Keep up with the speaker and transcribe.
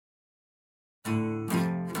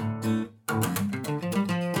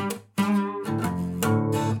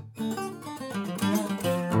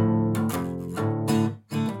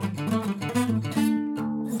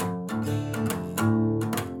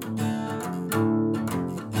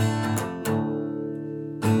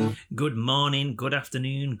Good morning, good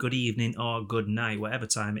afternoon, good evening, or good night, whatever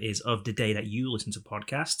time it is of the day that you listen to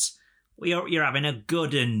podcasts. You're having a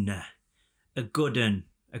good un. A good un.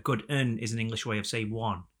 A good un is an English way of saying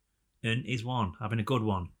one. Un is one, having a good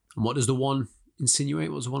one. And what does the one insinuate?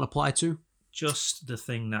 What does the one apply to? Just the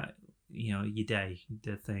thing that, your day,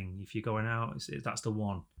 the thing. If you're going out, that's the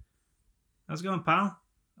one. How's it going, pal?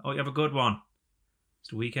 Oh, you have a good one. It's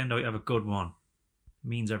the weekend, oh, you have a good one.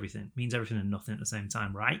 Means everything. Means everything and nothing at the same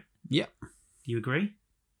time, right? Yeah. Do you agree?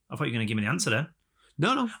 I thought you were going to give me the answer then.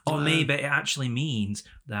 No. Or maybe it actually means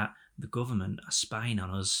that the government are spying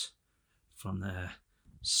on us from their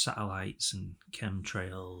satellites and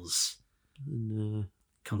chemtrails,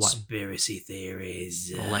 conspiracy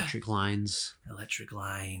theories, electric lines.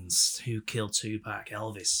 Who killed Tupac?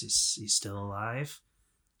 Elvis is still alive.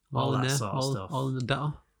 All that in there, sort of stuff. all in the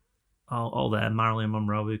data. All there. Marilyn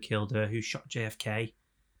Monroe, who killed her, who shot JFK.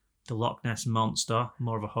 The Loch Ness Monster,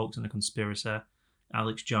 more of a hoax than a conspiracy.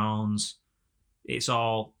 Alex Jones. It's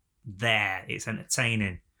all there. It's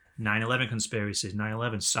entertaining. 9/11 conspiracies.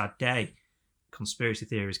 9/11, sad day. Conspiracy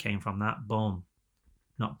theories came from that. Boom.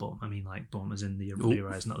 Not boom. I mean, like, boom as in the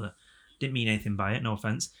rise. Not the. Didn't mean anything by it, no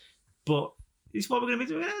offense. But it's what we're going to be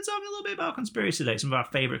doing. We're going to talk a little bit about conspiracy today. Some of our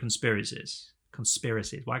favourite conspiracies.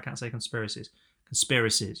 Conspiracies. Why can't I say conspiracies?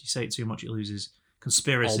 Conspiracies. You say it too much, it loses.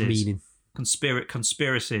 Conspiracies. All meaning.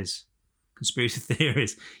 Conspiracies. Conspiracy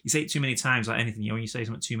theories. You say it too many times, like anything. When you say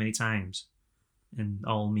something too many times, and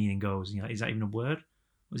all meaning goes. Is that even a word?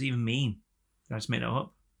 What does it even mean? Did I just make that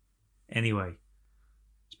up? Anyway,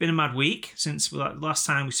 it's been a mad week since the last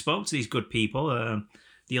time we spoke to these good people.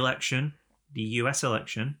 The election, the US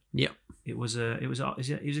election. Yep. It was in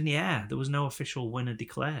the air. There was no official winner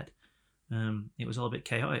declared. It was all a bit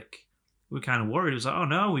chaotic. We were kind of worried. It was like, oh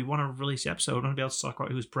no, we want to release the episode. We want to be able to talk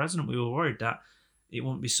about who was president. We were worried that it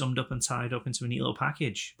wouldn't be summed up and tied up into a neat little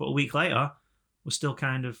package. But a week later, we're still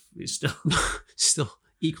it's still still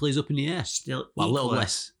equally as up in the air. Still, well, a little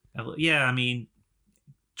less. Yeah, I mean,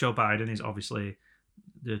 Joe Biden is obviously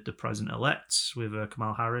the president-elect with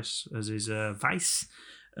Kamala Harris as his vice.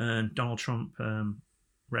 And Donald Trump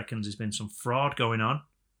reckons there's been some fraud going on.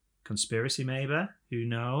 Conspiracy, maybe. Who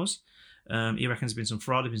knows? He reckons there's been some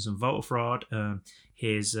fraud. There's been some voter fraud.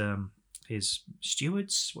 His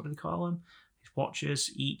stewards, what do they call them? His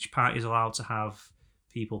watchers. Each party is allowed to have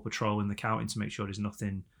people patrolling the counting to make sure there's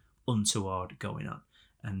nothing untoward going on.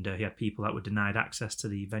 And he had people that were denied access to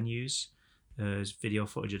the venues. There's video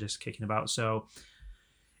footage of this kicking about. So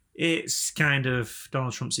it's kind of,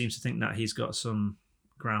 Donald Trump seems to think that he's got some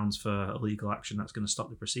grounds for illegal action that's going to stop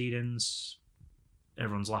the proceedings.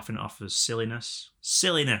 Everyone's laughing it off as silliness.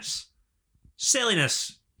 Silliness,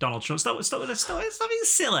 Donald Trump. Stop being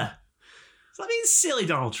silly. Stop being silly,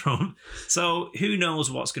 Donald Trump. So who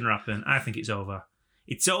knows what's going to happen? I think it's over.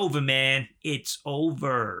 It's over, man. It's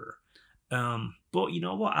over. But you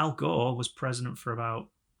know what? Al Gore was president for about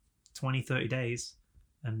 20, 30 days,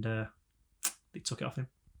 and they took it off him.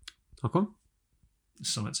 How come?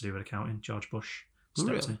 Something to do with accounting. George Bush Oh,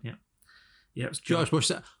 stepped really? in. Yeah. Yeah, it was George Bush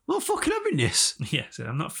said, I'm not fucking having this. Yeah, so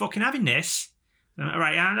I'm not fucking having this. All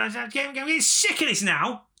right, I'm getting sick of this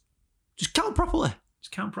now. Just count properly.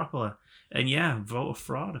 And yeah, voter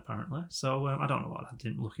fraud, apparently. So I don't know what. I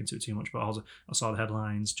didn't look into it too much, but I saw the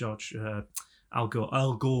headlines. Al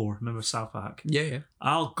Gore. Remember South Park? Yeah.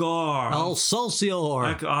 Al Gore. Al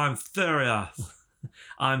Celsior. I'm furious.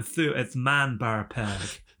 It's man bear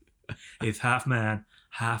peg. It's half man,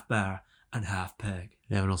 half bear, and half peg.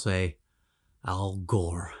 Yeah, and I'll say Al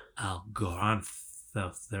Gore. Al Gore. I'm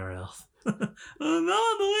so serious. I'm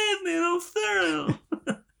not believe me, I'm serious.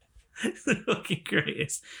 It's the fucking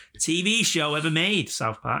greatest TV show ever made,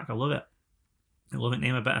 South Park. I love it.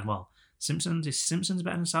 Name it better. Well, Simpsons. Is Simpsons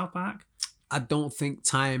better than South Park? I don't think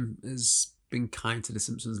time has been kind to the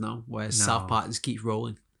Simpsons now, where South Park just keeps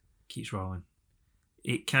rolling.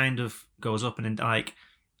 It kind of goes up and like,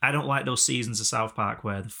 I don't like those seasons of South Park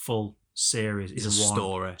where the full series is a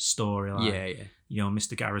one story. Like, yeah.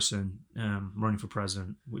 Mr. Garrison running for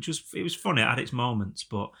president, which was funny. It had its moments,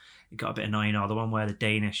 but it got a bit annoying. Or the one where the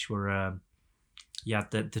Danish were, you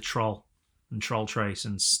had the troll and Troll Trace,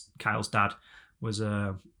 and Kyle's dad was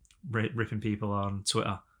ripping people on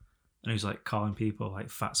Twitter, and he was like calling people like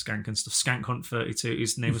fat skank and stuff. Skank Hunt 32.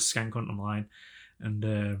 His name was Skank Hunt online,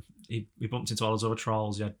 and he bumped into all those other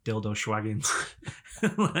trolls. He had dildo schwaggins,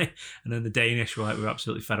 and then the Danish were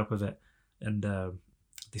absolutely fed up with it, and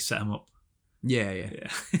they set him up. Yeah.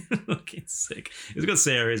 Fucking sick. It was a good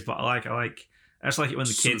series, but I just like it when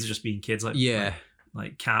the kids are just being kids.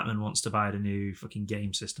 Like Cartman wants to buy the new fucking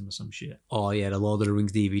game system or some shit. Oh yeah, the Lord of the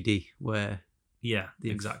Rings DVD where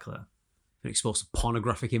exactly. been exposed to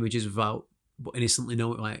pornographic images but innocently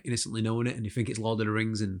knowing it, and you think it's Lord of the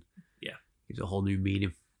Rings, and yeah, gives it a whole new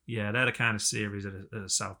meaning. Yeah, they're the kind of series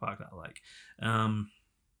at South Park that I like.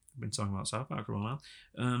 I've been talking about South Park for a while.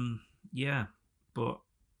 Yeah, but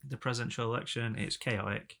the presidential election, it's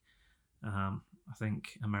chaotic. I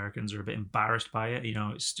think Americans are a bit embarrassed by it.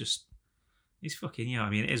 It's fucking, I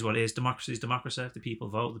mean, it is what it is. Democracy is democracy. If the people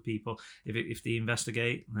vote, the people, if they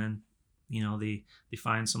investigate, then, they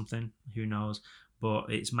find something, who knows.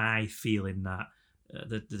 But it's my feeling that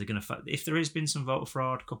they're going to, if there has been some voter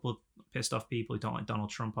fraud, a couple of pissed off people who don't like Donald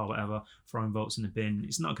Trump or whatever, throwing votes in the bin,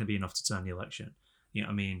 it's not going to be enough to turn the election. You know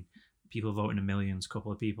what I mean? People voting in millions, a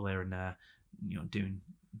couple of people here and there, doing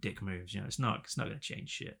dick moves. It's not going to change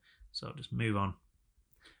shit. So just move on.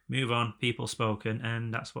 Move on. People spoken,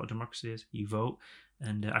 and that's what democracy is. You vote.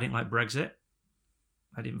 And I didn't like Brexit.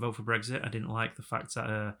 I didn't vote for Brexit. I didn't like the fact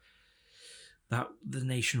that that the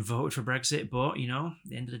nation voted for Brexit. But at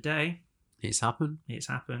the end of the day, it's happened. It's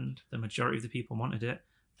happened. The majority of the people wanted it,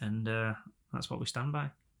 and that's what we stand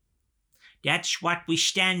by. That's what we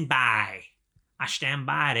stand by. I stand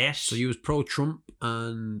by this. So you was pro-Trump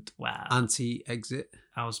and anti-exit?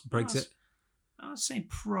 I was Brexit? I was saying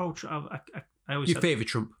pro-Trump. I always you favour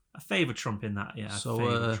Trump? I favour Trump in that, yeah. So, I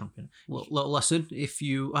favour Trump in it. Little lesson, if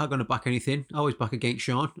you are going to back anything, always back against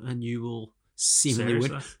Sean, and you will seemingly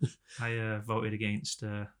win. I voted against...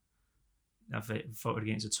 I've voted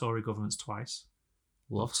against the Tory governments twice.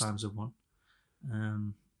 Lost. Both times I've won.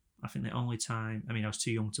 I think the only time... I mean, I was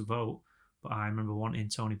too young to vote, but I remember wanting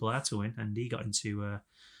Tony Blair to win, and he got into...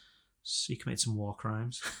 he committed some war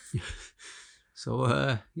crimes. So,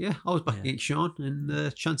 I was back against Sean,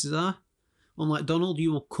 and chances are, unlike Donald,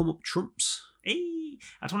 you will come up trumps. Hey,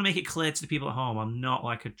 I just want to make it clear to the people at home, I'm not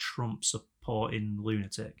like a Trump-supporting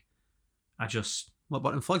lunatic. I just... What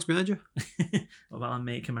about them flags behind you? What about that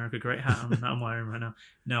Make America Great hat I'm wearing right now?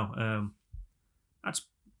 No, I just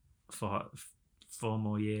thought 4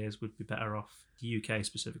 more years would be better off. The UK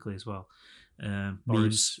specifically as well.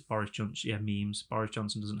 Boris Johnson, memes. Boris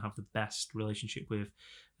Johnson doesn't have the best relationship with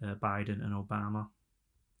Biden and Obama.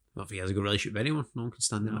 Well, if he has a good relationship with anyone, no one can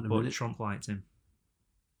stand him at the but minute. Trump liked him.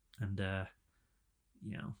 And,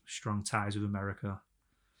 strong ties with America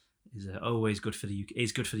is always good for the UK.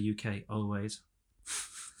 Is good for the UK, always.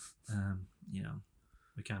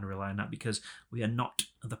 We kind of rely on that because we are not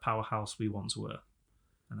the powerhouse we once were.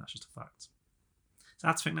 And that's just a fact. So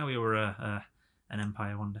I think now we were an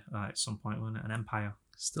empire one day. At some point, wasn't it? An empire.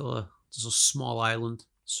 Still just a small island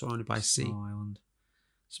surrounded by sea.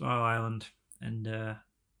 Small island. And, I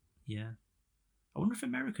wonder if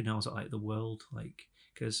America knows that, the world,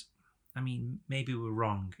 because, I mean, maybe we're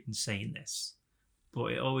wrong in saying this,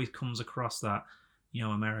 but it always comes across that,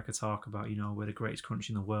 America talk about, we're the greatest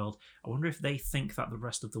country in the world. I wonder if they think that the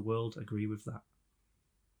rest of the world agree with that.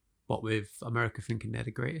 What, with America thinking they're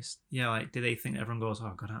the greatest? Yeah, do they think everyone goes,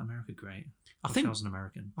 oh, God, isn't America great? I was an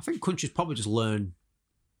American. I think countries probably just learn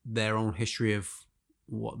their own history of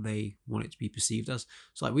what they want it to be perceived as.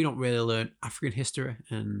 So, we don't really learn African history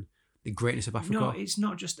and the greatness of Africa. No, it's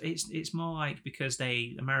not just, it's more because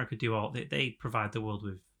America do they provide the world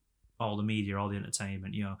with all the media, all the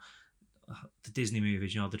entertainment, the Disney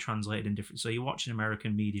movies, they're translated in different, so you're watching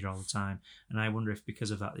American media all the time, and I wonder if because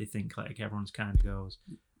of that they think everyone's kind of goes,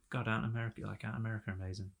 God, aren't America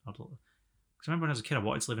amazing? Because I remember when I was a kid I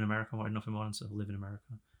wanted to live in America, I wanted nothing more than to live in America.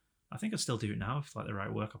 I think I'd still do it now if the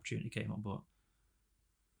right work opportunity came up, but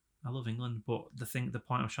I love England. But the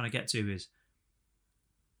point I was trying to get to is,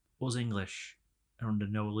 us English are under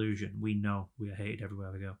no illusion. We know we are hated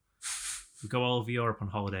everywhere we go. We go all over Europe on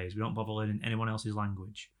holidays. We don't bother learning anyone else's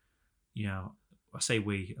language. I say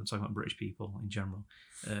we, I'm talking about British people in general.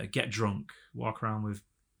 Get drunk, walk around with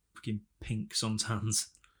fucking pink suntans.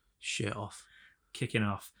 Shit off. Kicking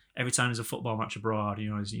off. Every time there's a football match abroad,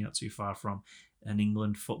 you're not too far from an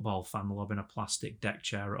England football fan lobbing a plastic deck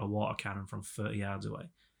chair at a water cannon from 30 yards away.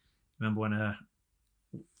 Remember when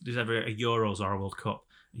there's ever a Euros or a World Cup,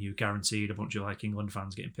 and you guaranteed a bunch of England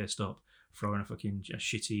fans getting pissed up, throwing a fucking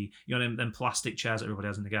shitty, them plastic chairs that everybody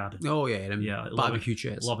has in the garden. Oh yeah, barbecue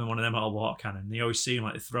chairs. Lobbing one of them at a water cannon. And you always see them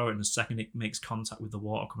they throw it, and the second it makes contact with the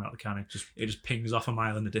water coming out of the cannon, it just pings off a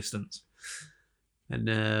mile in the distance.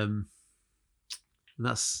 And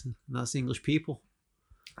that's the English people.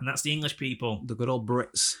 And that's the English people. The good old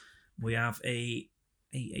Brits. We have a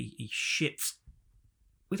shit.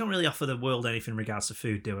 We don't really offer the world anything in regards to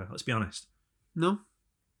food, do we? Let's be honest. No,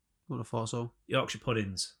 wouldn't have thought so. Yorkshire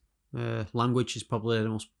puddings. Language is probably the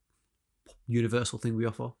most universal thing we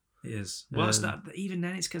offer. It is. Well, it's not, even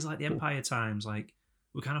then, it's because the Empire times,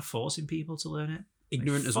 we're kind of forcing people to learn it.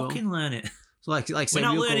 Ignorant as well. Fucking learn it. So like we're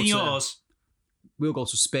not learning yours. we'll go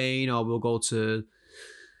to Spain or we'll go to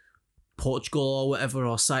Portugal or whatever,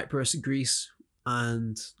 or Cyprus, Greece,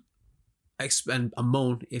 and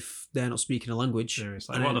moan if they're not speaking a language.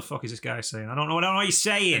 Seriously, like, what the fuck is this guy saying? I don't know what he's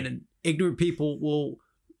saying. And then ignorant people will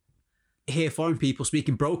hear foreign people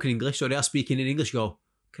speaking broken English, so they are speaking in English. Go, look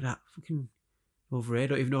at that fucking over here,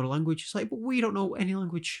 don't even know the language. It's like, but we don't know any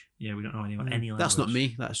language. Yeah, we don't know any language. That's not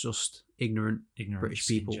me. That's just ignorant British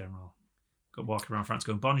people. In general. Got walking around France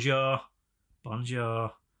going, bonjour,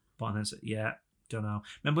 bonjour, and then yeah, don't know.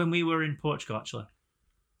 Remember when we were in Portugal, actually,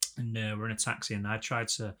 and we're in a taxi, and I tried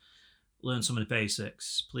to learn some of the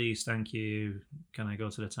basics. Please, thank you. Can I go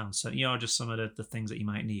to the town centre? You know, just some of the things that you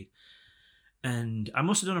might need. And I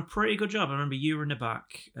must have done a pretty good job. I remember you were in the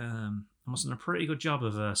back. I must have done a pretty good job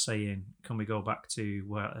of saying, can we go back to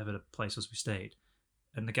wherever the place was we stayed?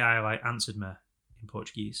 And the guy like answered me in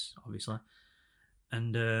Portuguese, obviously.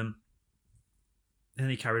 And then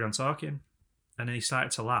he carried on talking. And then he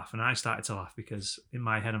started to laugh, and I started to laugh because in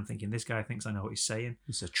my head I'm thinking, this guy thinks I know what he's saying.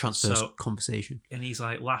 It's a transfer conversation. And he's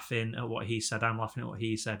like laughing at what he said, I'm laughing at what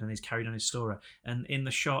he said, and he's carried on his story. And in the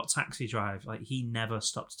short taxi drive, like he never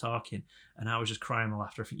stopped talking, and I was just crying with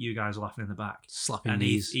laughter. I think you guys were laughing in the back. Slapping and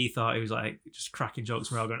knees. He thought he was like just cracking jokes,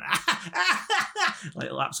 and we're all going, like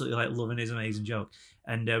absolutely like loving his amazing joke.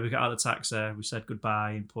 And we got out of the taxi, we said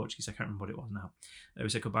goodbye in Portuguese. I can't remember what it was now. We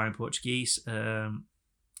said goodbye in Portuguese, and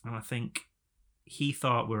I think he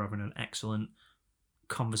thought we were having an excellent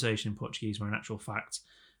conversation in Portuguese, where in actual fact,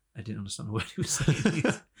 I didn't understand a word he was saying.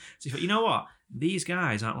 So he thought, you know what? These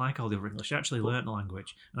guys aren't like all the other English. They actually learnt the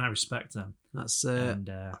language, and I respect them. That's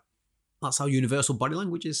how universal body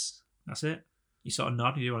language is. That's it. You sort of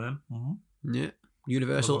nod, you do one of them. Mm-hmm. Yeah,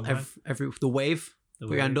 universal. Every the wave. Put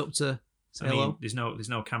your hand up to say hello. There's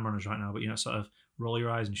no camera on us right now, but you know, sort of roll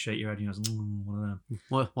your eyes and shake your head. You know, one of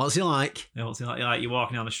them. What's he like? Yeah, what's he like? Like you're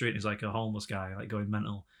walking down the street and he's like a homeless guy, like going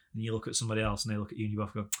mental, and you look at somebody else and they look at you and you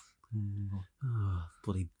both go, oh,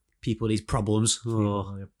 bloody people, these problems.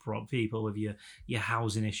 People with your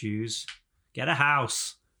housing issues. Get a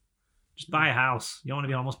house. Just buy a house. You don't want to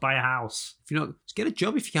be homeless, buy a house. If you're not, just get a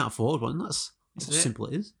job if you can't afford one. That's how simple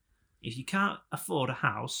it is. If you can't afford a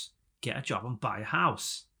house, get a job and buy a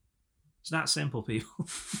house. It's that simple, people.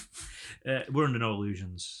 We're under no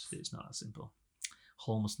illusions. It's not that simple.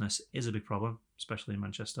 Homelessness is a big problem, especially in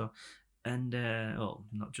Manchester. And,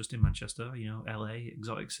 not just in Manchester, you know, LA,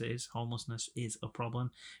 exotic cities. Homelessness is a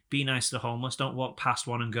problem. Be nice to the homeless. Don't walk past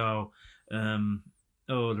one and go, they're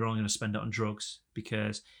only going to spend it on drugs.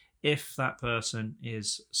 Because if that person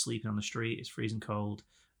is sleeping on the street, it's freezing cold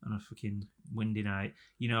on a fucking windy night,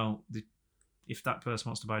 you know, if that person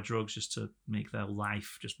wants to buy drugs just to make their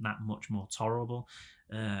life just that much more tolerable,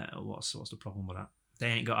 what's the problem with that? They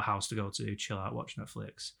ain't got a house to go to, chill out, watch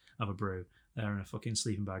Netflix, have a brew. They're in a fucking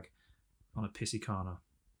sleeping bag on a pissy corner,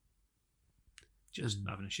 just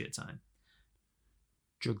having a shit time.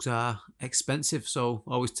 Drugs are expensive, so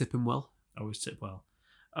always tip them well. Always tip well.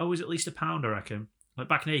 Always at least £1, I reckon. Like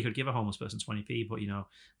back in the day, you could give a homeless person 20p, but you know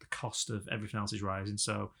the cost of everything else is rising,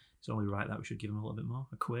 so it's only right that we should give them a little bit more,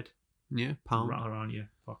 £1. Yeah, £1. Rattle around your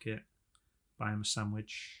pocket, buy them a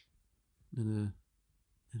sandwich, and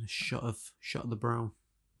a shot of the brown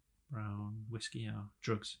whiskey or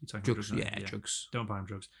drugs. You're talking drugs, drugs, yeah, drugs. Don't buy them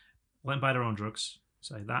drugs. Let them buy their own drugs.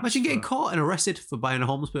 Say that. Imagine getting caught and arrested for buying a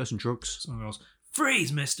homeless person drugs. Someone goes,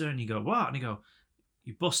 "Freeze, mister," and you go, "What?" And you go,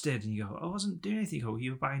 "You busted," and you go, "I wasn't doing anything." You go,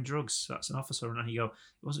 "You were buying drugs." That's an officer, and you go,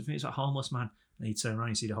 "It wasn't for me. It's a homeless man." And you turn around,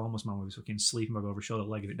 you see the homeless man with his fucking sleeping bag over his shoulder,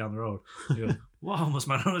 legging it down the road. You go, "What homeless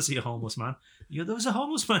man? I don't see a homeless man." You go, "There was a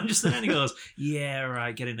homeless man just there." And he goes, "Yeah,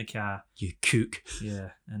 right, get in the car." You kook.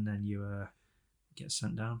 Yeah, and then you get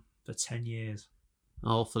sent down for 10 years.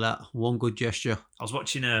 All for that one good gesture. I was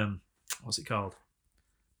watching, what's it called?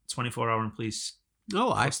 24 Hour and Police.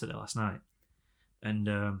 Oh, I posted it last night.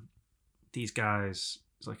 And these guys,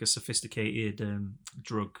 it's like a sophisticated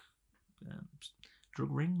drug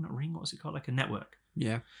ring, not ring, what's it called? Like a network.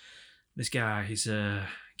 Yeah. This guy, he's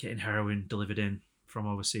getting heroin delivered in from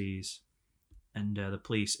overseas, and the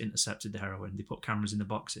police intercepted the heroin. They put cameras in the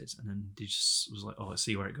boxes, and then they just was like, "Oh, let's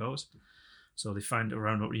see where it goes." So they find it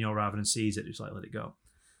around, you know, rather than seize it, just like let it go.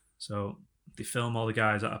 So they film all the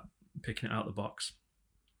guys that are picking it out of the box.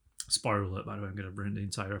 Spoiler alert, by the way, I'm going to ruin the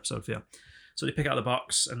entire episode for you. So they pick out the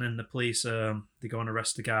box, and then the police, they go and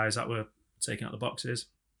arrest the guys that were taking out the boxes.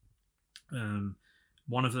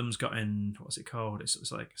 One of them's got in, what's it called?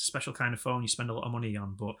 It's like a special kind of phone you spend a lot of money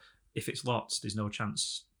on, but if it's locked, there's no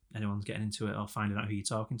chance anyone's getting into it or finding out who you're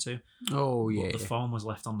talking to. Oh, yeah. But the phone was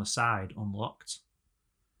left on the side, unlocked.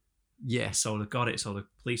 Yeah. So they got it. So the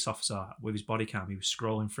police officer, with his body cam, he was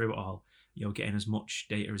scrolling through it all, getting as much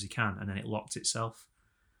data as he can, and then it locked itself.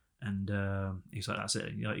 And he's like, that's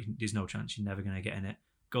it. There's no chance you're never going to get in it.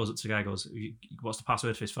 Goes up to the guy, goes, what's the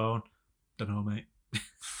password for his phone? Don't know, mate.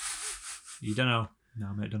 You don't know?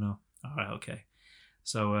 No, mate, don't know. All right, okay.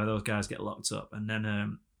 So those guys get locked up, and then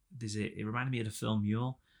it reminded me of the film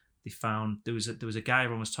Mule. They found there was a guy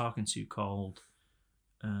everyone was talking to called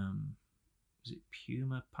was it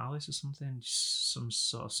Puma Palace or something? Some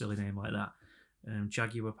sort of silly name like that.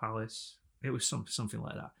 Jaguar Palace. It was something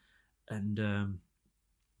like that. And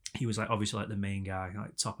he was like obviously like the main guy,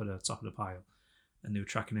 like top of the pile. And they were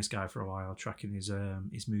tracking this guy for a while, tracking his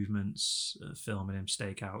movements, filming him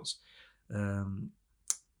stakeouts. And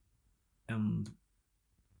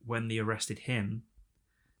when they arrested him,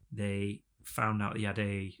 they found out he had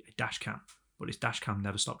a dash cam, but his dash cam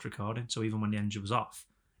never stopped recording. So even when the engine was off,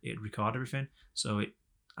 it'd record everything. So it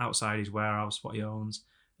outside his warehouse, what he owns,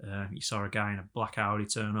 he saw a guy in a black Audi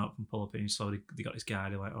turn up and pull up in. So they got this guy.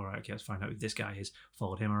 They're like, all right, okay, let's find out who this guy is.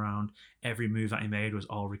 Followed him around. Every move that he made was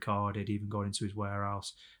all recorded, even going into his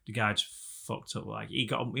warehouse. The guy just fucked up. Like he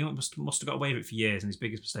must have got away with it for years, and his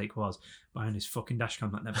biggest mistake was buying his fucking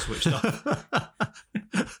dashcam that never switched off.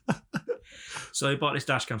 So he bought this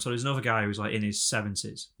dashcam. So there's another guy who's like in his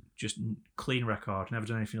 70s, just clean record, never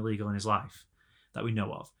done anything illegal in his life that we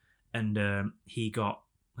know of, and he got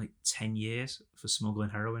like 10 years for smuggling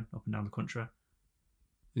heroin up and down the country.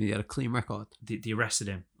 He had a clean record. They arrested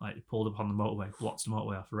him. Like they pulled up on the motorway, blocked the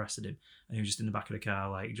motorway off, arrested him, and he was just in the back of the car,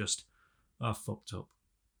 like just, I fucked up.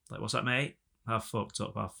 Like, what's that, mate? I fucked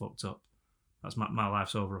up. That's my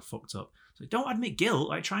life's over. I fucked up. So don't admit guilt.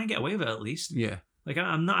 Like, try and get away with it at least. Yeah. Like,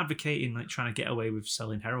 I'm not advocating like trying to get away with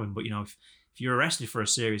selling heroin, but if you're arrested for a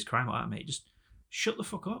serious crime like that, mate, just shut the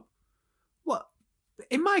fuck up. What?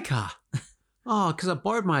 In my car? Oh, because I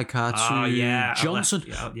borrowed my car to Johnson.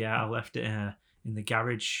 I left it in the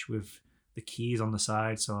garage with the keys on the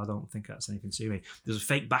side, so I don't think that's anything to me. There's a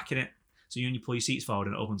fake back in it, so you pull your seats forward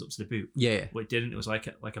and it opens up to the boot. Yeah. But it didn't. It was like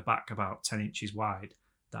a back about 10 inches wide.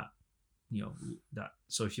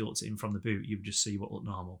 So if you looked at him from the boot, you would just see what looked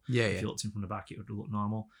normal. Yeah. If you looked at him from the back, it would look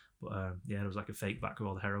normal. But there was like a fake back with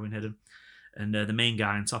all the heroin hidden. And the main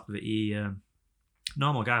guy on top of it, he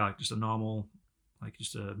normal guy, like just a normal, like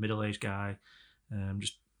just a middle-aged guy,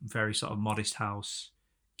 just very sort of modest house,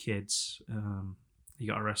 kids. He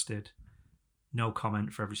got arrested. No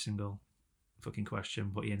comment for every single fucking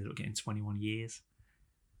question, but he ended up getting 21 years.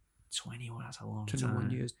 21, that's a long 21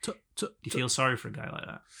 time. years. Do you feel sorry for a guy like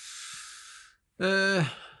that?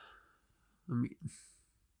 I mean,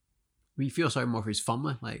 you feel sorry more for his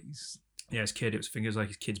family. Like, his kid. It was like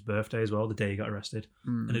his kid's birthday as well, the day he got arrested.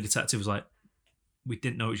 And the detective was like, we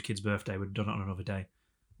didn't know it was your kid's birthday. We'd done it on another day.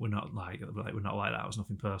 We're not like that. It was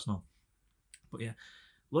nothing personal. But yeah,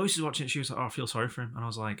 Lois is watching it. She was like, oh, I feel sorry for him. And I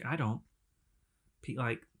was like, I don't.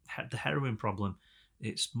 Like, the heroin problem,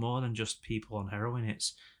 it's more than just people on heroin.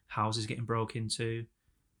 It's houses getting broke into.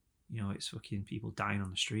 It's fucking people dying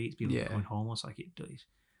on the streets, people going homeless. Like, it does.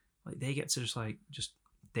 Like, they get to just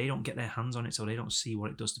they don't get their hands on it, so they don't see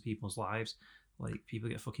what it does to people's lives. Like, people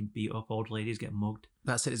get fucking beat up, old ladies get mugged.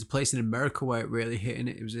 That's it. There's a place in America where it really hitting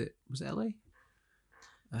it. Was it LA?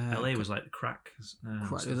 LA was like the crack. There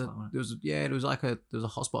was a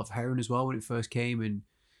hotspot of heroin as well when it first came, and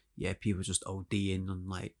people just ODing on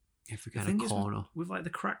like every kind of corner. With like the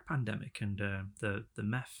crack pandemic and the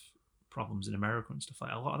meth problems in America and stuff,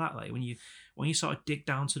 like a lot of that, like when you sort of dig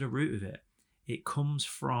down to the root of it, it comes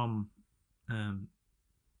from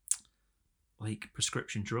like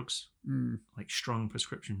prescription drugs, like strong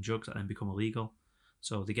prescription drugs that then become illegal.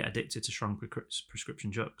 So they get addicted to strong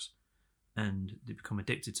prescription drugs, and they become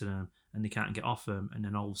addicted to them, and they can't get off them, and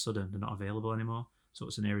then all of a sudden they're not available anymore. So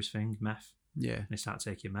it's the nearest thing, meth. Yeah. And they start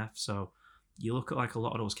taking meth. So you look at like a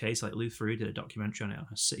lot of those cases, like Lou Ferrigno did a documentary on it, on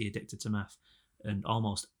a city addicted to meth, and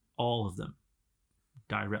almost all of them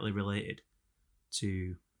directly related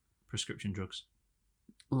to prescription drugs.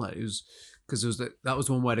 Like, it was because that was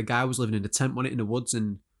one where the guy was living in a tent, wasn't it, in the woods,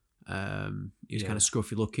 and he was kind of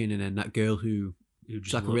scruffy looking, and then that girl who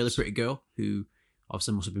was like a really pretty girl who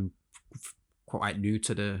obviously must have been quite new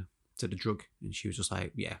to the drug, and she was just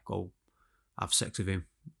like, yeah, go have sex with him,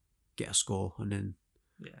 get a score, and then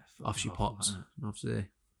off she popped. And obviously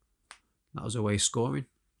that was her way of scoring.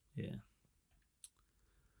 Yeah.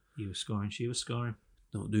 He was scoring, she was scoring.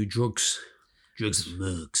 Don't do drugs. Drugs are for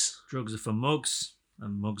mugs. Drugs are for mugs,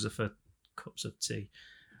 and mugs are for cups of tea.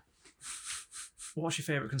 What's your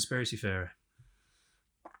favourite conspiracy theory?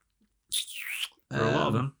 There are a lot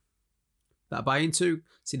of them. That I buy into.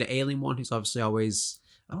 See, the alien one is obviously always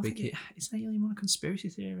a big hit. Is the alien one a conspiracy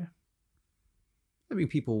theory? I mean,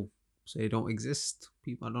 people say they don't exist.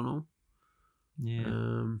 People, I don't know.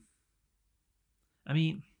 Yeah. I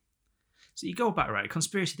mean, so you go back, right?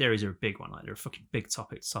 Conspiracy theories are a big one. Like, they're a fucking big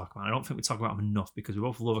topic to talk about. I don't think we talk about them enough because we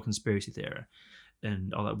both love a conspiracy theory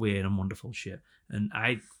and all that weird and wonderful shit. And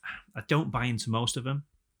I don't buy into most of them,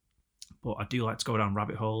 but I do like to go down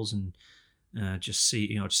rabbit holes and just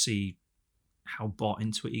see how bought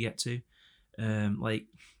into it you get to. Like,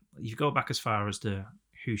 you go back as far as the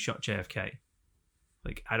who shot JFK.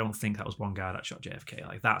 Like, I don't think that was one guy that shot JFK.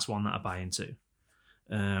 Like, that's one that I buy into.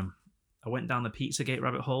 I went down the Pizzagate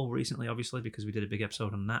rabbit hole recently, obviously, because we did a big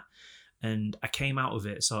episode on that. And I came out of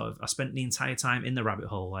it sort of, I spent the entire time in the rabbit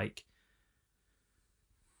hole, like,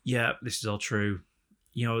 yeah, this is all true.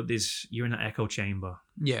 You know, you're in that echo chamber.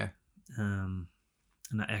 Yeah. And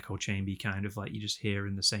that echo chamber, kind of like, you're just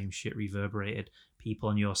hearing the same shit reverberated. People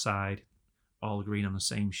on your side, all agreeing on the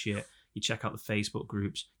same shit. You check out the Facebook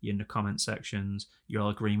groups, you're in the comment sections, you're all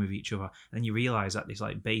agreeing with each other. And then you realize that this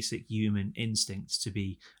like basic human instinct to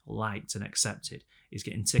be liked and accepted is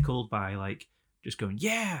getting tickled by like just going,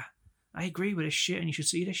 yeah, I agree with this shit and you should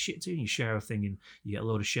see this shit too. And you share a thing and you get a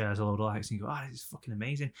load of shares, a load of likes, and you go, oh, this is fucking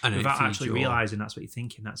amazing. Without actually realizing that's what you're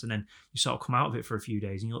thinking. And then you sort of come out of it for a few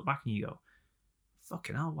days and you look back and you go,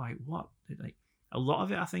 fucking hell, like what? Like, a lot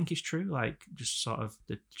of it I think is true, like just sort of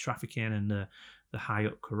the trafficking and the high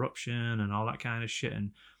up corruption and all that kind of shit,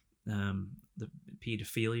 and the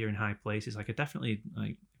paedophilia in high places. Like, I definitely,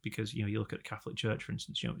 like, because you look at the Catholic Church, for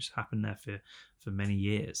instance, it's happened there for many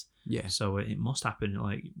years. Yeah. So it must happen.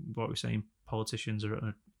 Like what we're saying, politicians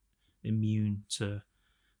are immune to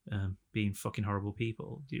being fucking horrible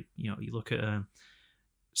people. You look at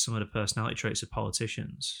some of the personality traits of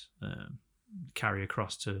politicians carry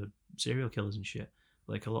across to serial killers and shit.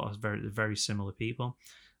 Like, a lot of very similar people.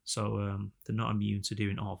 So they're not immune to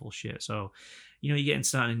doing awful shit. So, you get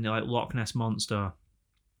into that in like Loch Ness Monster,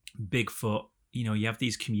 Bigfoot. You have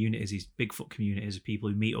these communities, these Bigfoot communities of people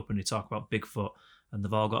who meet up and they talk about Bigfoot, and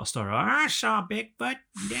they've all got a story. Oh, I saw Bigfoot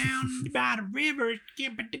down by the river,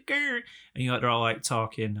 and they're all like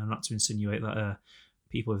talking. And not to insinuate that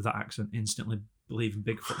people with that accent instantly believe in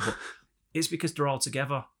Bigfoot, but it's because they're all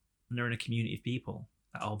together and they're in a community of people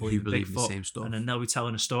that all believe in Bigfoot, the same stuff. And then they'll be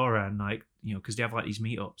telling a story, and like, because they have like these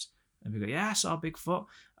meetups, and we go, yeah, I saw Bigfoot.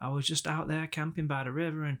 I was just out there camping by the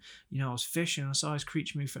river, and I was fishing. I saw his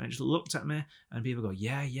creature move, and it just looked at me. And people go,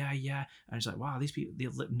 yeah, and it's like, wow, these people,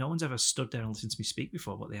 no one's ever stood there and listened to me speak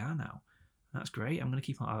before, but they are now. And that's great. I'm gonna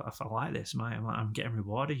keep on. I like this. I'm getting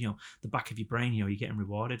rewarded. The back of your brain, you're getting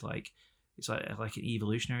rewarded. Like, it's like an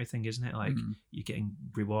evolutionary thing, isn't it? Like, you're getting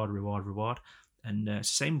reward. And it's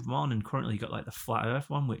the same one. And currently, you got like the flat Earth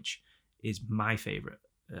one, which is my favorite.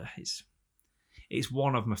 It's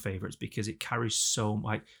one of my favorites because it carries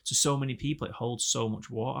to so many people. It holds so much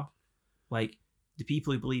water. Like, the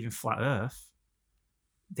people who believe in flat Earth,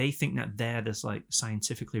 they think that they're the like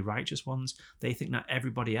scientifically righteous ones. They think that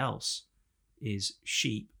everybody else is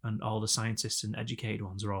sheep, and all the scientists and educated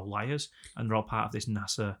ones are all liars, and they're all part of this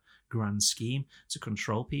NASA grand scheme to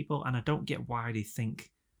control people. And I don't get why they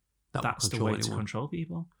think that's the way to control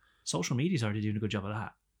people. Social media's already doing a good job of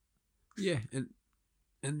that. Yeah,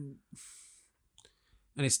 and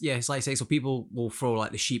it's like I say, so people will throw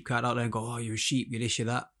like the sheep card out there and go, oh, you're a sheep, you're this, you're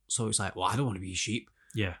that. So it's like, well, I don't want to be a sheep.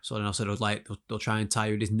 Yeah. So then also they'll try and tie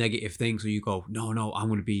you with this negative thing. So you go, no, I'm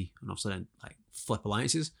going to be, and also then like flip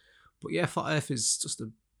alliances. But yeah, flat Earth is just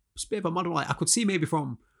a bit of a model. Like, I could see maybe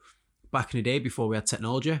from back in the day before we had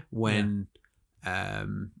technology, when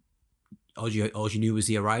all you knew was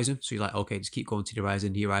the horizon. So you're like, okay, just keep going to the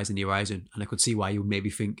horizon. And I could see why you would maybe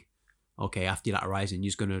think, okay, after that horizon,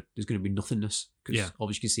 there's gonna be nothingness, because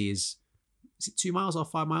all you can see is it 2 miles or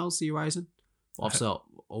 5 miles the horizon? Also,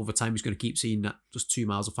 over time, you're going to keep seeing that just 2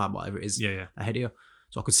 miles or 5, whatever it is, ahead of you.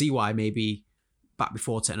 So I could see why maybe back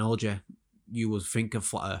before technology, you would think of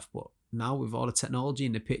flat Earth, but now with all the technology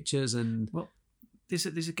and the pictures and there's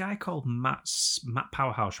a guy called Matt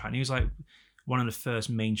Powerhouse, right? And he was like one of the first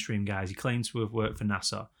mainstream guys. He claims to have worked for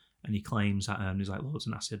NASA. And he claims that there's like loads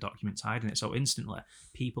of NASA documents hiding it. So instantly,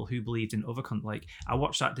 people who believed in other like, I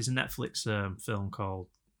watched that. There's a Netflix film called,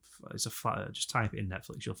 it's a flat. Just type it in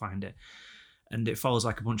Netflix, you'll find it. And it follows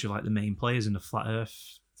like a bunch of like the main players in the flat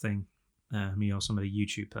Earth thing. Some of the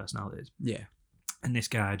YouTube personalities. Yeah. And this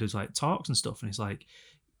guy does like talks and stuff, and he's like,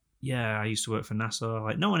 yeah, I used to work for NASA.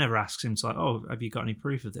 Like, no one ever asks him to like, oh, have you got any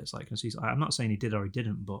proof of this? Like, cause he's like, I'm not saying he did or he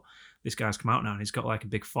didn't, but this guy's come out now and he's got like a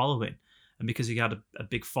big following. And because he had a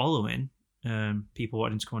big following, people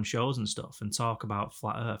wanted him to go on shows and stuff and talk about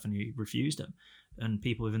flat Earth, and he refused them. And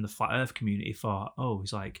people within the flat Earth community thought, oh,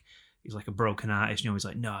 he's like a broken artist. He's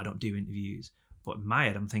like, no, I don't do interviews. But in my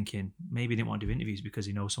head, I'm thinking maybe he didn't want to do interviews because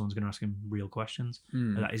he knows someone's going to ask him real questions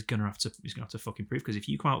that he's going to have to fucking prove. Because if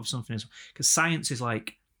you come out with something, because science is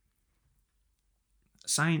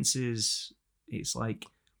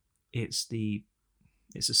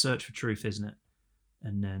it's a search for truth, isn't it?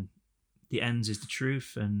 And then the ends is the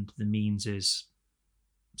truth, and the means is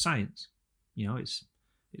science. It's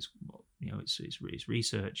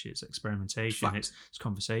research, it's experimentation, it's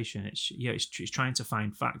conversation. It's trying to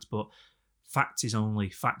find fact, but fact is only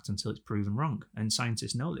fact until it's proven wrong. And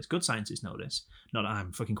scientists know this. Good scientists know this. Not that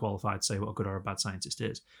I'm fucking qualified to say what a good or a bad scientist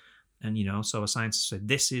is. And so a scientist said,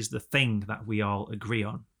 this is the thing that we all agree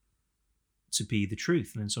on to be the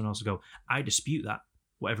truth. And then someone else will go, I dispute that,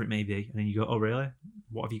 whatever it may be. And then you go, oh really?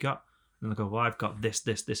 What have you got? And they'll go, well, I've got this,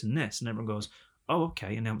 this, this, and this. And everyone goes, oh,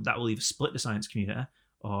 okay. And then that will either split the science community,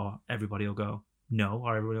 or everybody will go, no,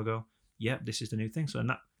 or everybody will go, yeah, this is the new thing. So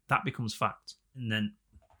that becomes fact. And then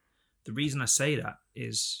the reason I say that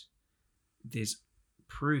is there's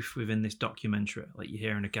proof within this documentary. Like you're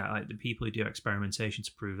hearing a guy, like the people who do experimentation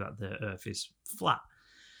to prove that the Earth is flat.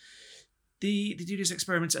 They do these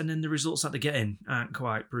experiments, and then the results that they're getting aren't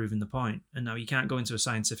quite proving the point. And now you can't go into a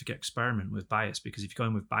scientific experiment with bias, because if you're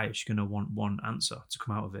going with bias, you're going to want one answer to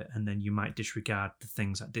come out of it, and then you might disregard the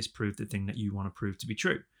things that disprove the thing that you want to prove to be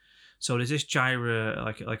true. So there's this gyro,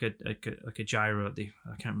 like a gyro. I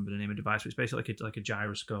can't remember the name of the device, but it's basically like a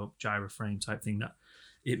gyroscope, gyroframe type thing that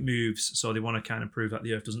it moves. So they want to kind of prove that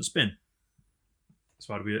the Earth doesn't spin.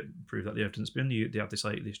 So how do we prove that the Earth doesn't spin? They have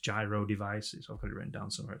this gyro device. I've got it written down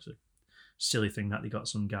somewhere. It's a silly thing that they got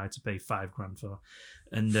some guy to pay $5,000 for,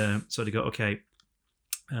 and so they go, okay,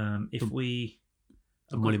 if we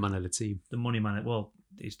the money man of the team, well,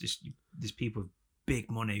 there's people with big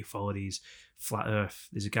money who follow these flat Earth.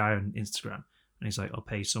 There's a guy on Instagram, and he's like, I'll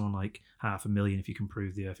pay someone like $500,000 if you can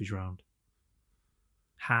prove the Earth is round.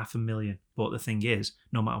 $500,000. But the thing is,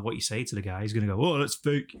 no matter what you say to the guy, he's gonna go, oh, that's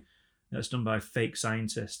fake. That's done by fake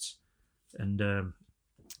scientists, and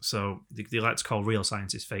so they like to call real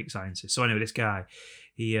scientists fake scientists. So anyway, this guy,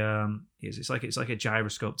 it's like a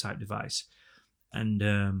gyroscope type device,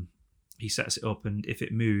 and he sets it up, and if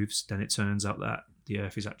it moves, then it turns out that the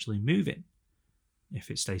Earth is actually moving. If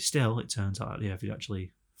it stays still, it turns out that the Earth is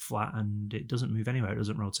actually flat and it doesn't move anywhere. It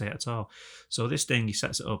doesn't rotate at all. So this thing, he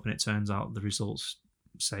sets it up, and it turns out the results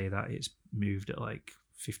say that it's moved at like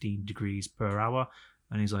 15 degrees per hour,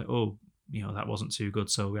 and he's like, oh, that wasn't too good,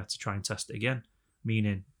 so we had to try and test it again.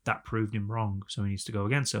 Meaning that proved him wrong, so he needs to go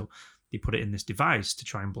again. So they put it in this device to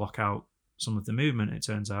try and block out some of the movement. It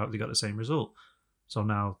turns out they got the same result. So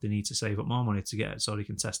now they need to save up more money to get it so they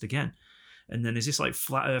can test again. And then there's this like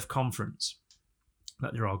flat Earth conference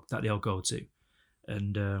that they all go to.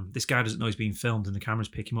 And this guy doesn't know he's being filmed, and the cameras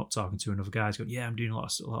pick him up talking to another guy. He's going, yeah, I'm doing a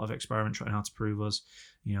lot of experiments trying how to prove us.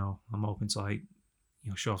 I'm hoping to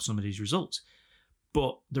show off some of these results.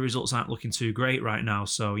 But the results aren't looking too great right now,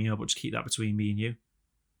 so but just keep that between me and you.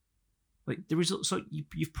 Like the results, so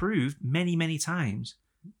you've proved many, many times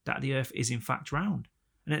that the Earth is in fact round.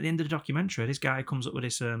 And at the end of the documentary, this guy comes up with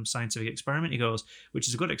this scientific experiment. He goes, which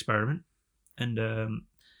is a good experiment, and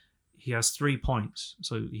he has 3 points.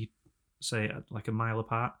 So he say like a mile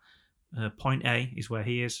apart. Point A is where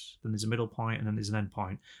he is. Then there's a middle point, and then there's an end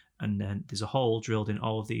point, and then there's a hole drilled in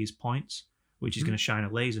all of these points, which is going to shine a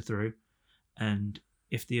laser through. And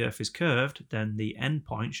if the Earth is curved, then the end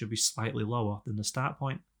point should be slightly lower than the start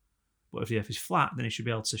point. But if the Earth is flat, then he should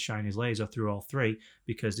be able to shine his laser through all 3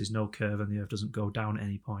 because there's no curve and the Earth doesn't go down at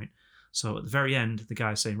any point. So at the very end, the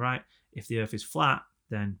guy's saying, right, if the Earth is flat,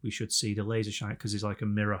 then we should see the laser shine because there's like a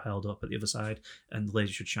mirror held up at the other side, and the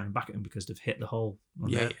laser should shine back at him because they've hit the hole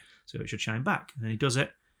on there. So it should shine back. And then he does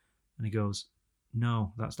it, and he goes,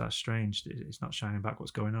 no, that's strange. It's not shining back.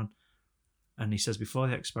 What's going on? And he says before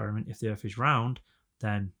the experiment, if the Earth is round,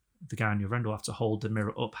 then the guy on your end will have to hold the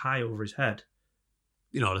mirror up high over his head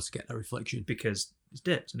in order to get that reflection, because it's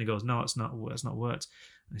dipped. And he goes, no, it's not worked.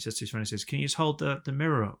 And he says to his friend, he says, can you just hold the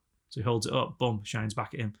mirror up? So he holds it up, boom, shines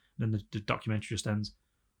back at him. And then the documentary just ends.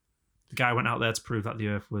 The guy went out there to prove that the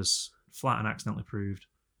Earth was flat and accidentally proved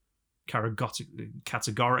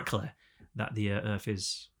categorically that the Earth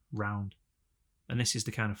is round. And this is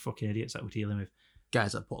the kind of fucking idiots that we're dealing with.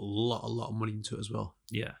 Guys that put a lot of money into it as well.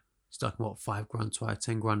 Yeah. He's talking about $5,000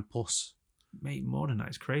 to $10,000 plus. Mate, more than that.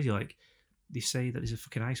 It's crazy. Like, they say that there's a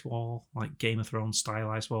fucking ice wall, like Game of Thrones style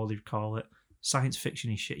ice wall, they'd call it. Science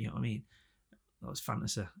fiction-y shit, you know what I mean? That was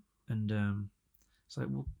fantasy. And it's like,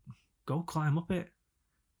 well, go climb up it.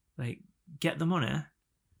 Like, get the money.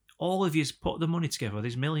 All of yous put the money together.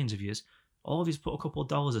 There's millions of yous. All of yous put a couple of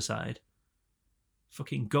dollars aside.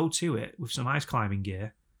 Fucking go to it with some ice climbing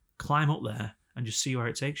gear. Climb up there and just see where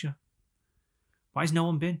it takes you. Why has no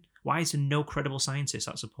one been? Why is there no credible scientists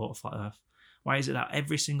that support flat Earth? Why is it that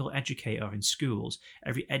every single educator in schools,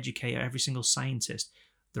 every educator, every single scientist,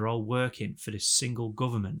 they're all working for this single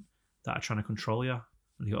government that are trying to control you?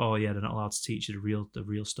 And they go, oh yeah, they're not allowed to teach you the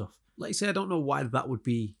real stuff. Like you say, I don't know why that would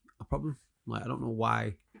be a problem. Like, I don't know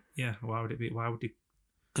why. Yeah, why would it be? Why would it?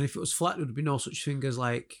 And if it was flat, there would be no such thing as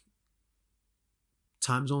like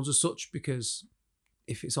time zones as such, because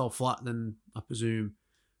if it's all flat, then I presume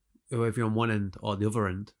whether you're on one end or the other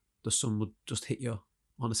end, the sun would just hit you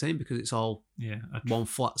on the same, because it's all one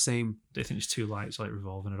flat same. They think it's two lights like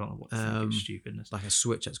revolving. I don't know what it's stupidness. Like a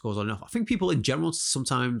switch that goes on and off. I think people in general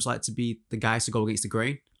sometimes like to be the guys to go against the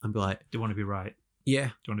grain and be like, they want to be right. Yeah.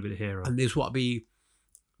 They want to be the hero. And they just want to be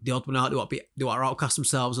the odd one out. They want to outcast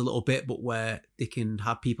themselves a little bit, but where they can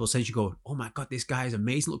have people essentially go, oh my God, this guy is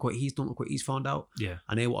amazing. Look what he's done. Look what he's found out. Yeah.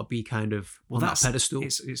 And they want to be kind of on that pedestal.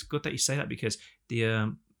 It's good that you say that, because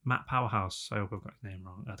the Matt Powerhouse, I hope I've got his name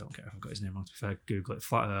wrong. I don't care if I've got his name wrong. To be fair, Google it.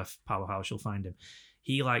 Flat Earth Powerhouse, you'll find him.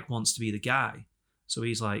 He like wants to be the guy. So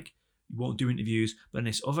he's like, you won't do interviews. But then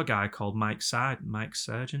this other guy called Mike Sargent,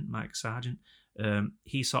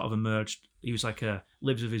 he sort of emerged. He was like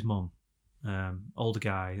lives with his mum. Older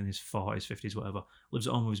guy in his 40s, 50s, whatever, lives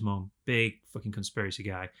at home with his mum, big fucking conspiracy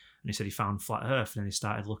guy. And he said he found flat Earth, and then he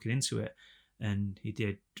started looking into it, and he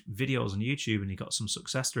did videos on YouTube, and he got some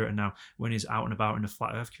success through it. And now when he's out and about in the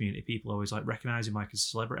flat Earth community, people always like recognize him like as a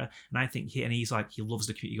celebrity. And I think he's like, he loves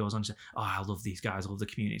the community. He goes on and says, oh, I love these guys, I love the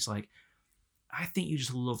community. It's like, I think you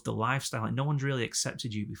just love the lifestyle. Like, no one's really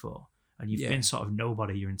accepted you before, and you've been sort of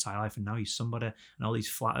nobody your entire life, and now you're somebody. And all these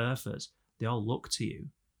flat earthers, they all look to you.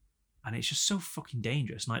 And it's just so fucking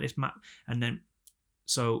dangerous. Like this map. And then,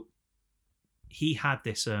 so he had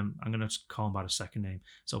this, I'm going to call him by the second name.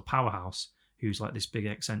 So Powerhouse, who's like this big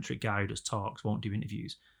eccentric guy who does talks, won't do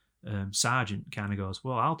interviews. Sargent kind of goes,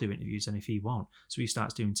 well, I'll do interviews then if he won't. So he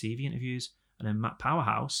starts doing TV interviews. And then Matt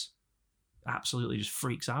Powerhouse absolutely just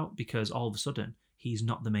freaks out, because all of a sudden he's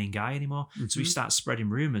not the main guy anymore. Mm-hmm. So he starts spreading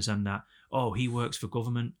rumors and that, oh, he works for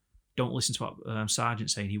government. Don't listen to what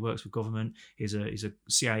Sargent's saying. He works for government. He's a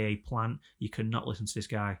CIA plant. You cannot listen to this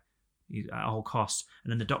guy at all costs.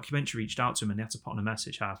 And then the documentary reached out to him, and they had to put on a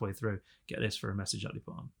message halfway through. Get this for a message that they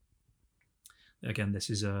put on. Again, this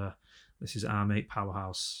is our mate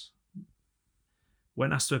Powerhouse.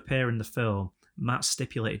 When asked to appear in the film, Matt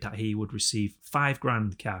stipulated that he would receive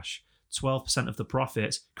 $5,000 cash, 12% of the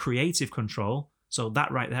profits, creative control. So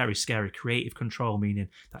that right there is scary. Creative control, meaning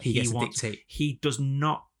that he wants. He does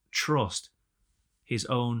not trust his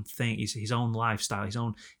own thing, his own lifestyle, his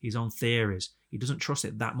own theories. He doesn't trust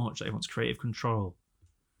it that much that he wants creative control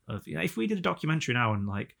of. You know, if we did a documentary now and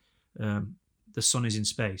like the sun is in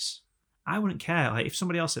space, I wouldn't care. Like if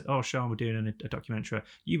somebody else said, "Oh, Sean, we're doing a documentary.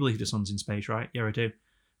 You believe the sun's in space, right?" "Yeah, I do."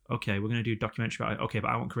 "Okay, we're going to do a documentary about it." "Okay, but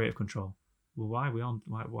I want creative control." "Well, why? What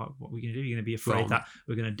are we going to do? You're going to be afraid that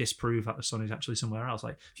we're going to disprove that the sun is actually somewhere else."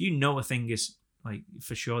 Like if you know a thing is like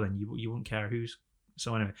for sure, then you wouldn't care who's.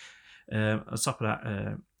 So anyway, on top of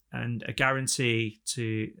that, and a guarantee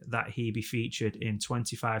to that he be featured in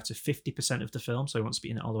 25 to 50% of the film, so he wants to be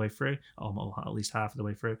in it all the way through, or at least half of the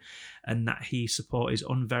way through, and that they support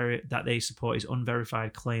his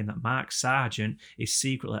unverified claim that Mark Sargent is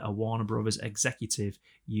secretly a Warner Brothers executive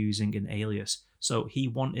using an alias. So he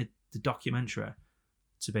wanted the documentary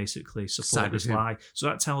to basically support this lie. So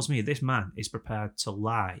that tells me this man is prepared to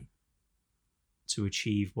lie to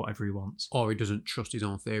achieve whatever he wants. Or he doesn't trust his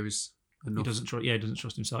own theories enough. He doesn't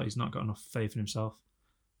trust himself. He's not got enough faith in himself.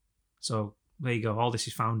 So there you go. All this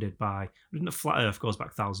is founded by, the flat Earth goes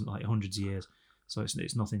back thousands, like hundreds of years. So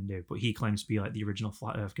it's nothing new. But he claims to be like the original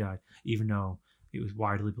flat Earth guy, even though it was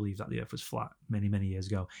widely believed that the Earth was flat many, many years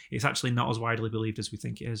ago. It's actually not as widely believed as we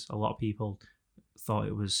think it is. A lot of people thought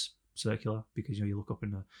it was circular because you look up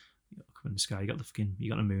in the sky, you got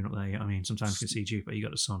the moon up there. You know what I mean, sometimes you can see Jupiter, you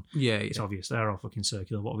got the sun. Yeah, it's obvious they're all fucking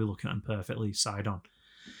circular. What are we looking at them perfectly side on?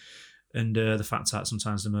 And the fact that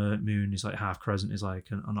sometimes the moon is like half crescent is like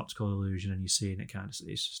an optical illusion, and you see, and it kind of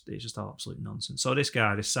it's just all absolute nonsense. So this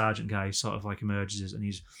Sargent guy, he sort of like emerges, and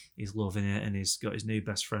he's loving it, and he's got his new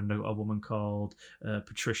best friend, a woman called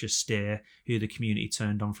Patricia Steer, who the community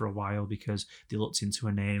turned on for a while because they looked into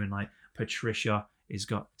her name, and like Patricia has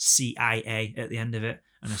got CIA at the end of it,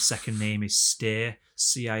 and her second name is Steer,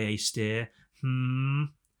 CIA Steer.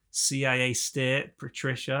 CIA Steer,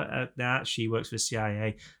 Patricia. She works for the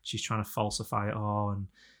CIA. She's trying to falsify it all, and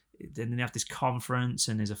then they have this conference,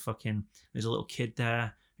 and there's a little kid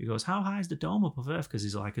there who goes, "How high is the dome above Earth?" Because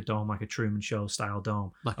there's like a dome, like a Truman Show style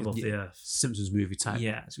dome above the Earth. Simpsons movie type.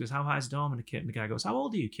 Yeah. So he goes, "How high is the dome?" And the guy goes, "How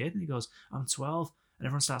old are you, kid?" And he goes, "I'm 12." And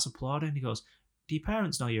everyone starts applauding. He goes, do your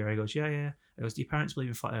parents know you're here? He goes, yeah. He goes, do your parents believe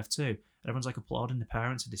in flat Earth too? And everyone's like applauding the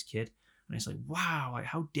parents of this kid. And it's like, wow, like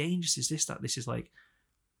how dangerous is this that this is like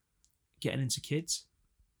getting into kids?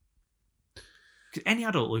 Because any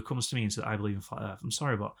adult who comes to me and says, I believe in flat Earth, I'm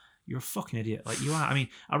sorry, but you're a fucking idiot. Like you are. I mean,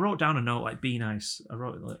 I wrote down a note like, be nice. I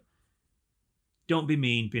wrote like, don't be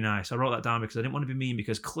mean, be nice. I wrote that down because I didn't want to be mean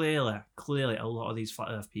because clearly a lot of these flat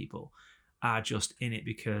Earth people are just in it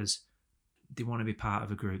because they want to be part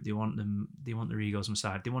of a group. They want their egos on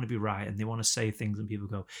side. They want to be right and they want to say things and people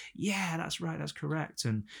go, yeah, that's right, that's correct.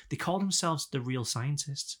 And they call themselves the real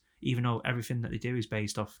scientists, even though everything that they do is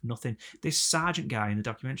based off nothing. This sergeant guy in the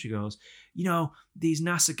documentary goes, these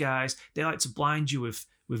NASA guys, they like to blind you with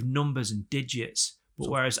numbers and digits. But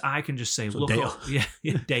whereas I can just say, look data.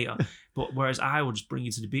 up, data. But whereas I will just bring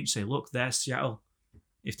you to the beach and say, look, there's Seattle.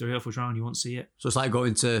 If the Earth was round, you won't see it. So it's like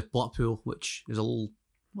going to Blackpool, which is I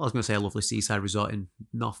was going to say a lovely seaside resort in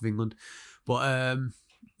north of England. But and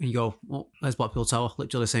you go, well, there's Blackpool Tower,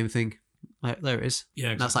 literally the same thing. Like, there it is.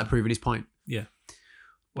 Yeah, exactly. That's like proving his point. Yeah.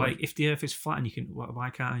 Like, if the Earth is flat and you can, why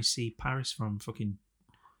can't I see Paris from fucking...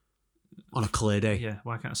 On a clear day. Yeah,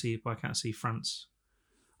 why can't I see France?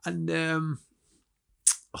 And,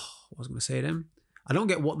 what was I going to say then? I don't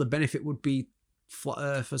get what the benefit would be flat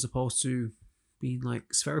Earth as opposed to being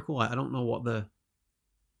like spherical. Like, I don't know what the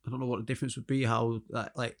difference would be. How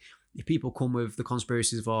like if people come with the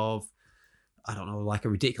conspiracies of, I don't know, like a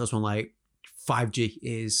ridiculous one like 5G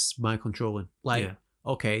is mind controlling. Like,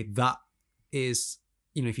 okay, that is,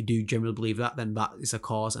 if you do generally believe that, then that is a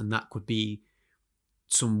cause and that could be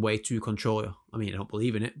some way to control you. I mean, I don't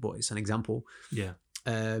believe in it, but it's an example. Yeah.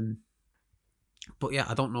 But yeah,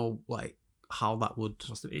 I don't know like how that would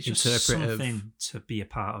it's just something to be a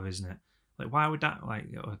part of, isn't it? Like, why would that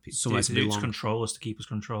to control us, to keep us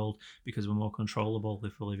controlled because we're more controllable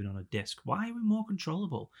if we're living on a disc? Why are we more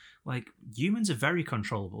controllable? Like, humans are very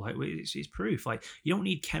controllable. Like, it's proof. Like, you don't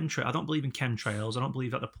need chemtrails. I don't believe in chemtrails. I don't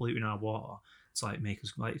believe that they're polluting our water to like make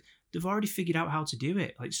us like. They've already figured out how to do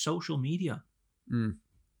it. Like social media.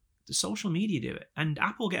 The social media do it, and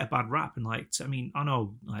Apple get a bad rap. And like, I mean, I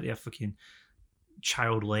know like they have fucking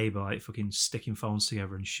child labor, like fucking sticking phones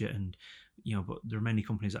together and shit, and but there are many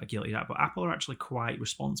companies that are guilty of that. But Apple are actually quite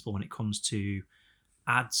responsible when it comes to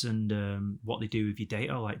ads and what they do with your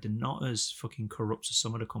data. Like, they're not as fucking corrupt as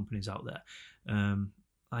some of the companies out there.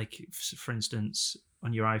 Like, for instance,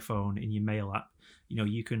 on your iPhone in your mail app,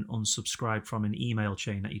 you can unsubscribe from an email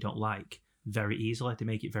chain that you don't like very easily. They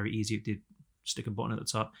make it very easy. They stick a button at the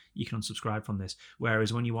top, you can unsubscribe from this.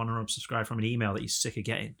 Whereas when you want to unsubscribe from an email that you're sick of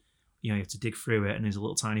getting, you have to dig through it and there's a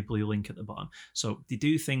little tiny blue link at the bottom. So they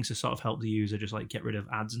do things to sort of help the user just like get rid of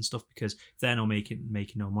ads and stuff because they're not making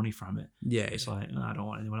no money from it. Yeah. It's like, I don't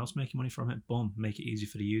want anyone else making money from it. Boom, make it easy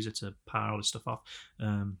for the user to power all this stuff off.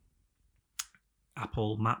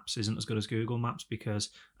 Apple Maps isn't as good as Google Maps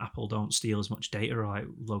because Apple don't steal as much data or like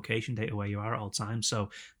location data where you are at all times.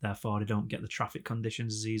 So therefore they don't get the traffic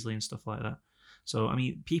conditions as easily and stuff like that. So, I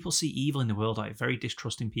mean, people see evil in the world, like very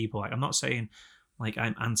distrusting people. Like, I'm not saying like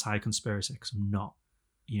I'm anti-conspiracy because I'm not.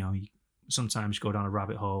 You sometimes you go down a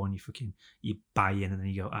rabbit hole and you buy in and then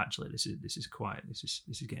you go, actually, this is quiet. This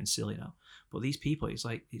is getting silly now. But these people, it's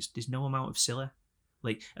like there's no amount of silly.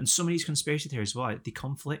 Like, and some of these conspiracy theories, they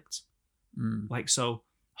conflict. Like, so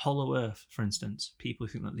Hollow Earth, for instance, people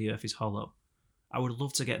who think that the Earth is hollow. I would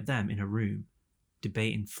love to get them in a room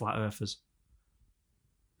debating flat earthers,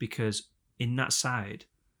 because in that side,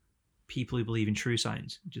 people who believe in true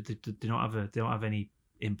science, they don't have any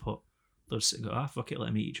input. They'll just go, fuck it, let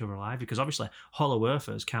them eat each other alive. Because obviously, hollow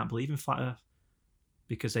earthers can't believe in flat Earth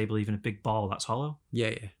because they believe in a big ball that's hollow.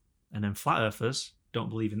 Yeah. And then flat earthers don't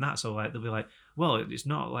believe in that, so like they'll be like, well, it's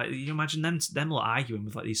not. Like, you imagine them arguing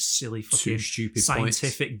with like these silly fucking stupid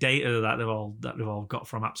scientific points. Data that they've all got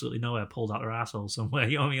from absolutely nowhere, pulled out their asshole somewhere.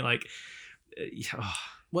 You know what I mean? Like,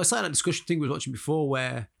 well, it's like that discussion thing we was watching before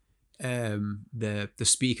where the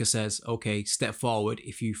speaker says, okay, step forward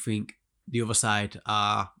if you think the other side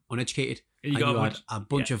are uneducated. You had a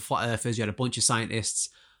bunch of flat earthers, you had a bunch of scientists,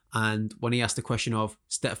 and when he asked the question of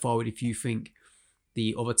step forward if you think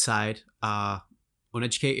the other side are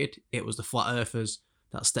uneducated, it was the flat earthers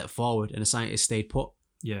that stepped forward and the scientists stayed put.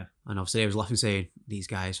 Yeah. And obviously I was laughing saying, these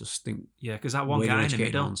guys just think... Yeah, because that one guy in the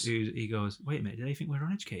middle, he goes, wait a minute, do they think we're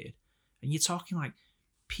uneducated? And you're talking like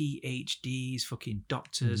PhDs, fucking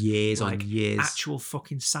doctors, years on years, actual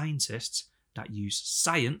fucking scientists that use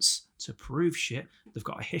science to prove shit. They've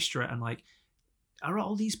got a history, and like, are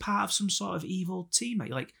all these part of some sort of evil team?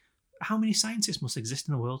 Like, how many scientists must exist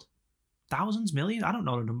in the world? Thousands, millions? I don't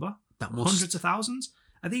know the number. Hundreds of thousands?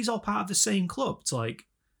 Are these all part of the same club? It's like,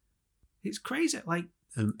 it's crazy. Like,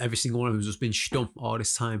 every single one of them has just been stumped all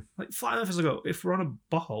this time. Like flat earthers go, if we're on a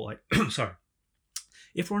ball, like sorry,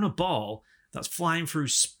 if we're on a ball that's flying through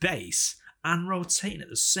space and rotating at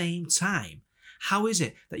the same time, how is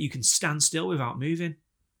it that you can stand still without moving?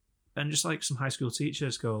 And just like some high school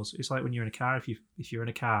teachers goes, it's like when you're in a car. If you're in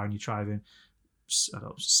a car and you're driving, I don't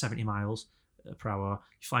know, 70 miles per hour,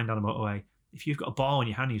 you're flying down a motorway. If you've got a ball in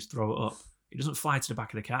your hand, you just throw it up. It doesn't fly to the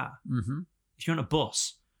back of the car. Mm-hmm. If you're on a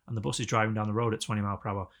bus and the bus is driving down the road at 20 miles per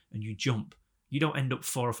hour and you jump, you don't end up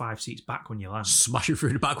 4 or 5 seats back when you land. Smashing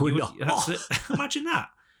through the back window. That's it. Imagine that.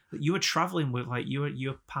 You were traveling with, like,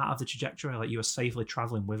 you're part of the trajectory, like you were safely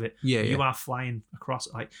traveling with it. Yeah, you are flying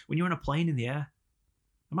across, like when you're on a plane in the air.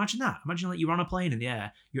 Imagine that. Imagine like you're on a plane in the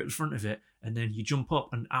air, you're at the front of it, and then you jump up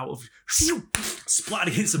and out of splat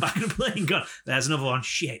against the back of the plane. God, there's another one.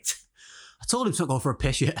 Shit. I told him to not go for a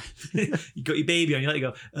piss yet. You got your baby on, you let you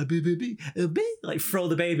go, like throw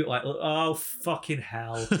the baby, like, oh fucking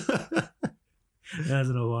hell. There's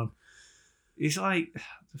another one. It's like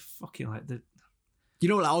the fucking like the. You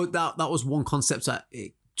know that was one concept that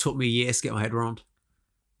it took me years to get my head around.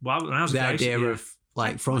 Well, when I was the idea of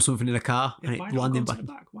like throwing something in a car and it landing back.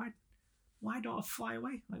 Why don't I fly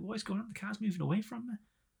away? Like, what is going on? The car's moving away from me.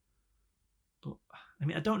 But I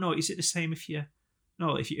mean, I don't know. Is it the same if you're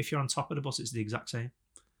on top of the bus? It's the exact same.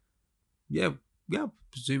 Yeah, I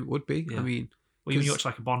presume it would be. Yeah. I mean, well, even you watch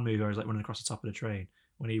like a Bond movie, or he's like running across the top of the train.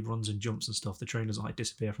 When he runs and jumps and stuff, the train doesn't like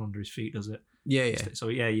disappear from under his feet, does it? Yeah. So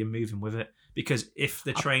yeah, you're moving with it, because if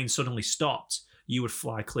the train suddenly stopped, you would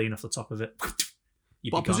fly clean off the top of it.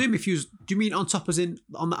 But I presume do you mean on top as in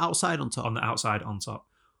on the outside on top? On the outside on top.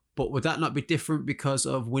 But would that not be different because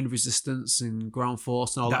of wind resistance and ground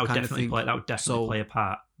force and all that kind of thing? That would definitely play a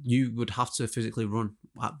part. You would have to physically run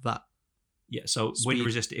at that. Yeah, so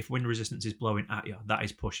if wind resistance is blowing at you, that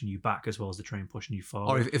is pushing you back as well as the train pushing you forward.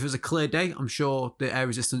 Or if it was a clear day, I'm sure the air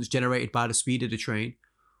resistance generated by the speed of the train,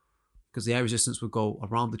 because the air resistance would go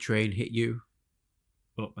around the train, hit you.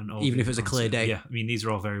 Even if it's a clear day. Yeah, I mean, these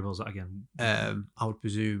are all variables that, again... I would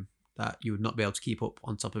presume that you would not be able to keep up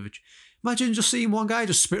on top of it. Imagine just seeing one guy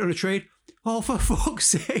just spit on a train. Oh, for fuck's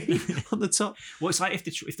sake, on the top. Well, it's like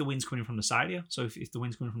if the wind's coming from the side of you. So if the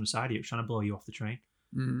wind's coming from the side of you, it's trying to blow you off the train.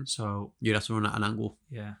 Mm-hmm. So you'd have to run at an angle.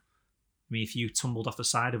 Yeah. I mean, if you tumbled off the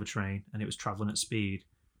side of a train and it was travelling at speed,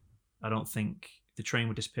 I don't think the train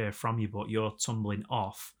would disappear from you, but you're tumbling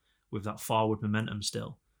off with that forward momentum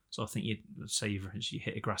still. So I think you'd say you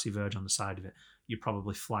hit a grassy verge on the side of it, you'd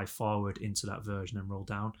probably fly forward into that verge and then roll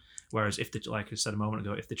down. Whereas like I said a moment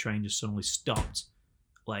ago, if the train just suddenly stopped,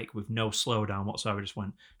 like with no slowdown whatsoever, just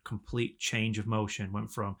went complete change of motion,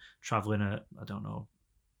 went from traveling at, I don't know,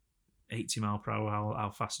 80 mile per hour, how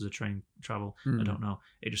fast does a train travel? I don't know.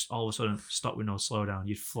 It just all of a sudden stopped with no slowdown.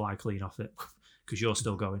 You'd fly clean off it because you're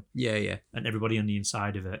still going. Yeah. And everybody on the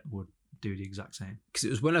inside of it would do the exact same. Because it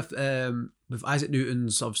was when with Isaac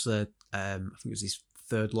Newton's, obviously, I think it was his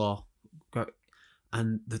third law,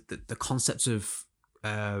 and the concept of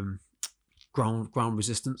ground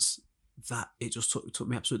resistance, that it just took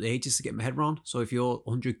me absolutely ages to get my head around. So if you're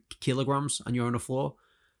 100 kilograms and you're on the floor,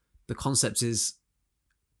 the concept is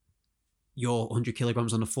you're 100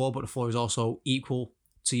 kilograms on the floor, but the floor is also equal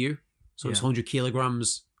to you. So it's 100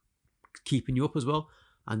 kilograms keeping you up as well.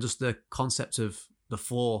 And just the concept of the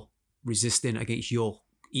floor resisting against your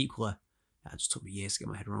equally, that just took me years to get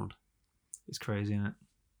my head around. It's crazy, isn't it?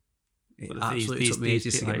 It absolutely took me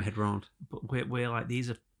ages to get my head around. But we're like, this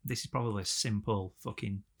is probably simple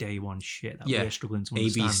fucking day one shit that we're struggling to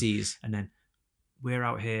understand. ABCs. And then we're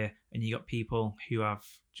out here and you got people who have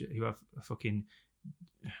a fucking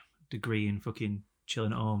degree in fucking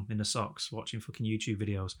chilling at home in the socks, watching fucking YouTube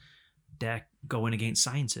videos. They're going against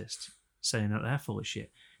scientists, saying that they're full of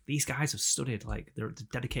shit. These guys have studied, like, they're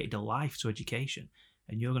dedicated their life to education,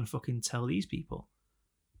 and you're going to fucking tell these people,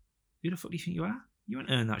 who the fuck do you think you are? You won't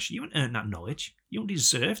earn that shit. You won't earn that knowledge. You don't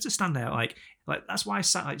deserve to stand there like that's why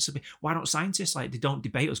why don't scientists, like, they don't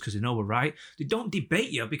debate us because they know we're right. They don't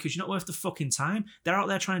debate you because you're not worth the fucking time. They're out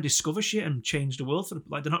there trying to discover shit and change the world.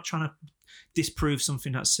 They're not trying to disprove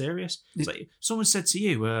something that's serious. It's like someone said to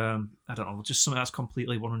you, I don't know, just something that's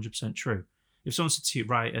completely 100% true. If someone said to you,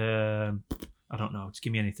 right, I don't know, just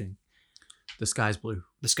give me anything. The sky's blue.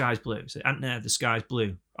 The sky's blue. So, the sky's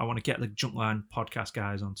blue. I want to get the Junkline podcast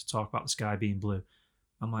guys on to talk about the sky being blue.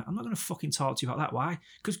 I'm like, I'm not going to fucking talk to you about that. Why?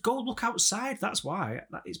 Because go look outside. That's why.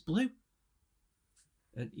 It's blue.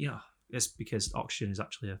 And, it's because oxygen is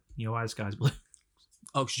actually why the sky's blue?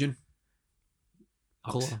 Oxygen.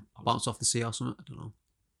 Colour. Bounce off the sea or something. I don't know.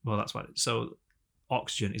 Well, that's why. So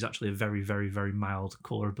oxygen is actually a very, very, very mild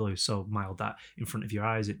colour of blue. So mild that in front of your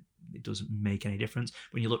eyes, it doesn't make any difference.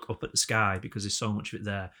 When you look up at the sky, because there's so much of it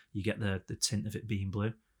there, you get the tint of it being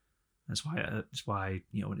blue. That's why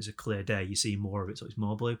when it's a clear day, you see more of it, so it's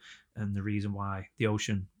more blue. And the reason why the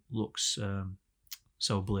ocean looks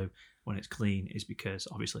so blue when it's clean is because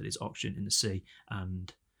obviously there's oxygen in the sea,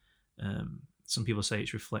 and some people say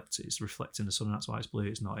it's reflecting the sun, and that's why it's blue.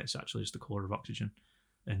 It's not. It's actually just the colour of oxygen.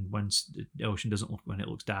 And when the ocean doesn't look, when it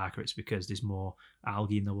looks darker, it's because there's more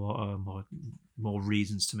algae in the water, more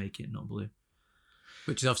reasons to make it not blue.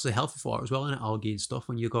 Which is obviously healthy for it as well, isn't it? Algae and stuff.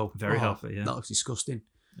 When you go, very healthy. Yeah, that looks disgusting.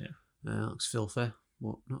 Yeah, that looks filthy.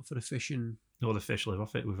 What? Not for the fish and. No, the fish live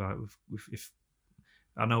off it. If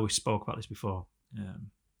I know we spoke about this before.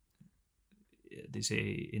 There's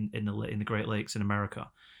in the Great Lakes in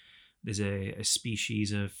America. There's a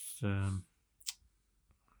species of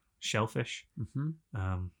shellfish.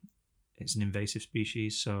 Mm-hmm. It's an invasive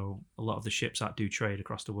species, so a lot of the ships that do trade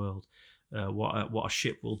across the world, what a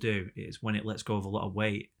ship will do is when it lets go of a lot of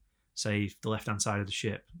weight, say the left-hand side of the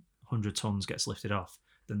ship, 100 tons gets lifted off,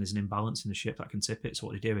 then there's an imbalance in the ship that can tip it. So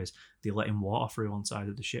what they do is they let in water through one side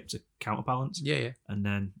of the ship to counterbalance. Yeah. And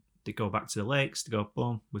then they go back to the lakes, they go,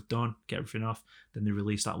 boom, we're done, get everything off. Then they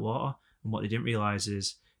release that water. And what they didn't realise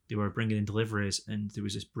is they were bringing in deliveries, and there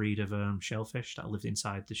was this breed of shellfish that lived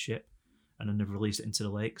inside the ship, and then they've released it into the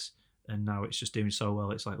lakes, and now it's just doing so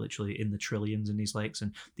well. It's like literally in the trillions in these lakes,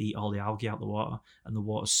 and they eat all the algae out the water, and the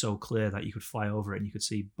water's so clear that you could fly over it and you could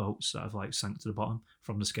see boats that have like sank to the bottom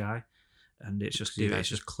from the sky, and it's just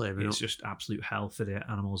clearing it's up. just absolute hell for the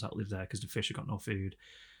animals that live there, because the fish have got no food,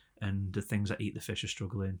 and the things that eat the fish are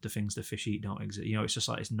struggling. The things the fish eat don't exist. It's just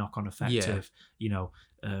like this knock-on effect of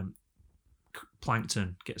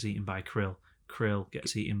plankton gets eaten by krill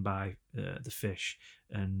gets eaten by the fish,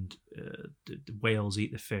 and the whales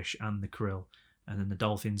eat the fish and the krill, and then the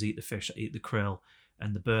dolphins eat the fish that eat the krill,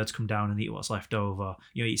 and the birds come down and eat what's left over.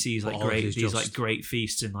 You see these great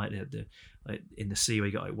feasts in like the like in the sea where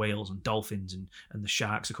you got like whales and dolphins and the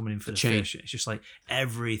sharks are coming in for the fish. It's just like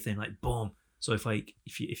everything like boom. So if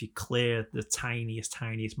you clear the tiniest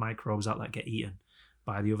microbes out that get eaten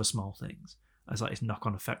by the other small things, it's like this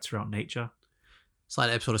knock-on effect throughout nature. It's like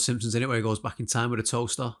the episode of Simpsons, isn't it, where he goes back in time with a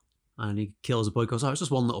toaster and he kills a bug. He goes, it's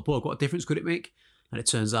just one little bug. What difference could it make? And it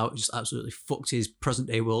turns out it just absolutely fucked his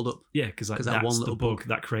present-day world up. Yeah, because that's that one little bug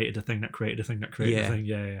that created a thing that created a thing that created a thing.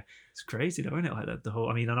 Yeah. It's crazy, though, isn't it? Like that, the whole.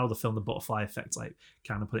 I mean, I know the film The Butterfly Effect, like,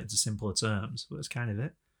 kind of put it into simpler terms, but it's kind of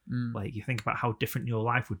it. Like, you think about how different your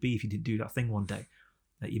life would be if you didn't do that thing one day,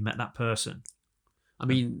 that you met that person. I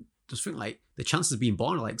mean, just think like the chances of being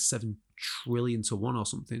born are like 7 trillion to 1 or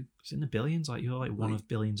something. It's in the billions. Like, you're like one of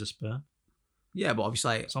billions of sperm. Yeah, but obviously,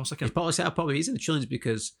 like, it's almost like it probably is in the trillions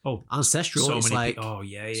because ancestral. So it's like, oh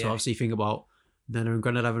yeah. So obviously, you think about then and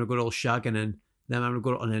granddad having a good old shag, and then them having a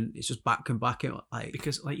good, and then it's just back and back. Like,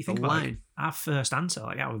 because like you think about like, our first ancestor,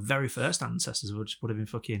 like our very first ancestors would have been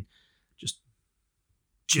fucking just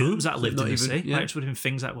germs that lived in the sea. Yeah. Like, it would have been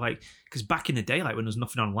things that like, because back in the day, like when there was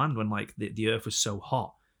nothing on land, when like the earth was so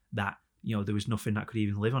hot that there was nothing that could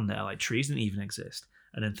even live on there. Like trees didn't even exist,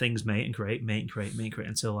 and then things mate and create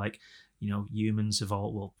until like. Humans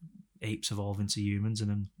evolve. Well, apes evolve into humans,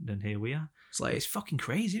 and then here we are. It's fucking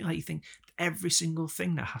crazy. Like, you think every single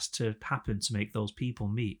thing that has to happen to make those people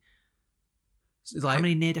meet. Like, how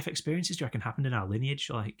many near-death experiences do you reckon happened in our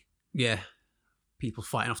lineage? Like, yeah, people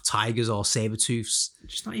fighting off tigers or saber-tooths.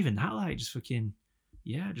 Just not even that. Like, just fucking.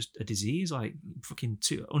 Yeah, just a disease like fucking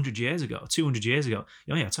 200 years ago,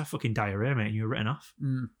 you only had to have fucking diarrhea, mate, and you were written off.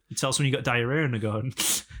 You tell someone you got diarrhea and they're going,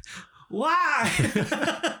 why?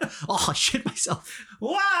 Oh, I shit myself.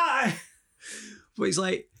 Why? But it's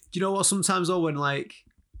like, do you know what? Sometimes though, when like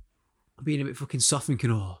I'm being a bit fucking soft,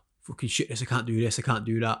 thinking, oh, fucking shit, I can't do this, I can't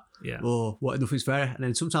do that. Yeah. Oh, what? Nothing's fair. And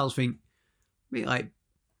then sometimes I think, mate, like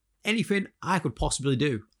anything I could possibly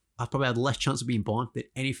do, I've probably had less chance of being born than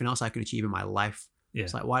anything else I can achieve in my life. Yeah.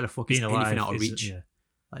 It's like, why the fuck is anything out of reach? Yeah.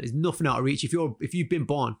 Like, there's nothing out of reach. If you've been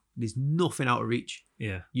born, there's nothing out of reach.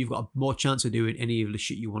 Yeah. You've got more chance of doing any of the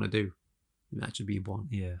shit you want to do than actually being born.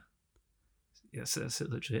 Yeah. Yeah, that's it,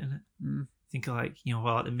 literally, isn't it? Think of like,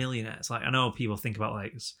 like the millionaires. Like, I know people think about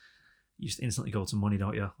like, you just instantly go to money,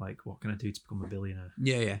 don't you? Like, what can I do to become a billionaire?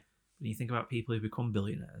 Yeah. When you think about people who become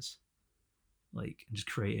billionaires, like, and just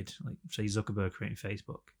created, like, say Zuckerberg creating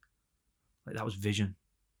Facebook, like that was vision.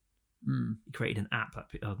 He created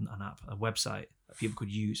a website that people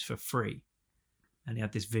could use for free, and he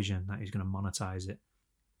had this vision that he was going to monetize it,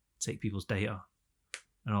 take people's data,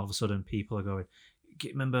 and all of a sudden people are going.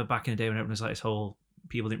 Remember back in the day when everyone was like this whole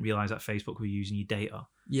people didn't realize that Facebook were using your data,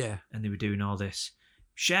 yeah, and they were doing all this.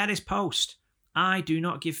 Share this post, I do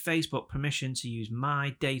not give Facebook permission to use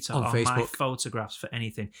my data On or my Facebook. photographs for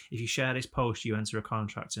anything. If you share this post, you enter a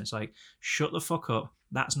contract. And it's like, shut the fuck up.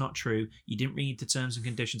 That's not true. You didn't read the terms and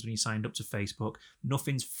conditions when you signed up to Facebook.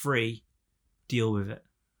 Nothing's free. Deal with it.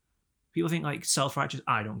 People think like self-righteous,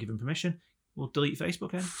 I don't give them permission. Well, delete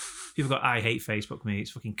Facebook then. People go, I hate Facebook, mate.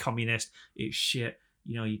 It's fucking communist. It's shit.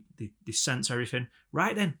 You know, they censor everything.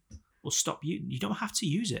 Right then. Well, stop you. You don't have to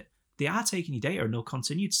use it. They are taking your data and they'll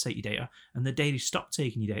continue to take your data. And the day they stop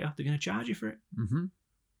taking your data, they're going to charge you for it. Mm-hmm.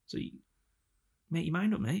 So make your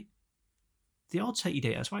mind up, mate. They all take your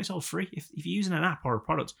data. That's why it's all free. If you're using an app or a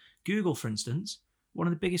product, Google, for instance, one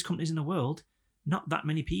of the biggest companies in the world, not that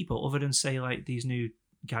many people, other than, say, like these new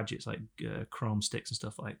gadgets like Chrome sticks and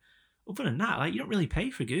stuff like. Other than that, like you don't really pay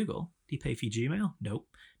for Google. Do you pay for your Gmail? Nope.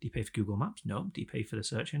 Do you pay for Google Maps? Nope. Do you pay for the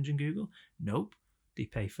search engine Google? Nope. Do you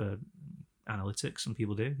pay for analytics? Some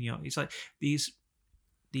people do. You know, it's like these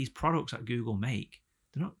products that Google make,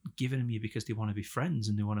 they're not giving them you because they want to be friends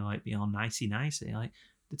and they want to like be all nicey. Like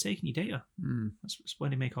they're taking your data. That's where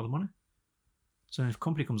they make all the money. So if a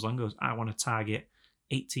company comes along and goes, I want to target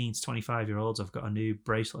 18 to 25-year-olds, I've got a new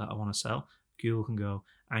bracelet I want to sell. Google can go,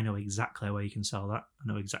 I know exactly where you can sell that. I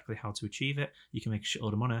know exactly how to achieve it. You can make a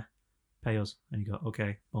shitload of money. Pay us. And you go,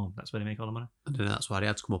 okay, boom. That's where they make all the money. And then that's why they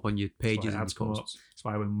had to come up on your pages and your posts. That's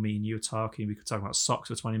why when me and you were talking, we could talk about socks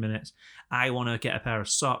for 20 minutes. I want to get a pair of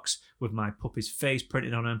socks with my puppy's face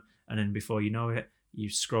printed on them. And then before you know it,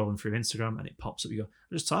 you're scrolling through Instagram and it pops up. You go,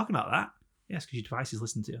 I'm just talking about that. Yes, because your device is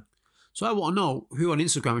listening to you. So I want to know who on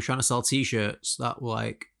Instagram is trying to sell t-shirts that were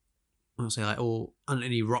like, I don't say like, oh,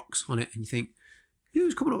 Anthony Rocks on it. And you think,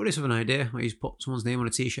 who's coming up with this with an idea where he's put someone's name on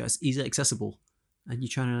a t-shirt? It's easily accessible. And you're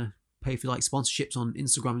trying to pay for like sponsorships on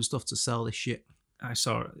Instagram and stuff to sell this shit. I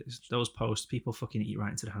saw those posts. People fucking eat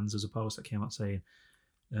right into the hands. There's a post that came out saying,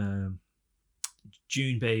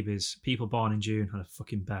 June babies, people born in June are the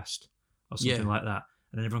fucking best. Or something like that.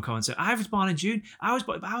 And then everyone comments, I was born in June. I was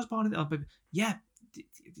born in... Yeah.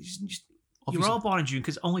 You're all born in June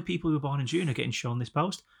because only people who are born in June are getting shown this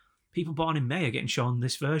post. People born in May are getting shown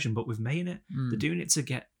this version, but with May in it. They're doing it to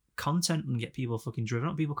get content and get people fucking driven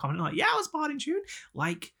up. People commenting like, yeah, I was born in June.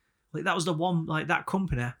 Like that was the one, like that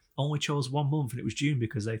company only chose 1 month and it was June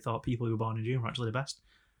because they thought people who were born in June were actually the best.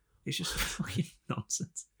 It's just fucking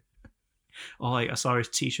nonsense. Or like I saw a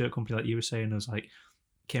t-shirt company like you were saying, was like,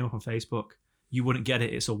 came up on Facebook. You wouldn't get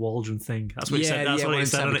it. It's a Waldron thing. That's what it said. That's what it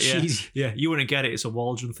said on it. Yeah, you wouldn't get it. It's a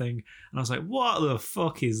Waldron thing. And I was like, what the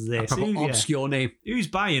fuck is this? Obscure name. Who's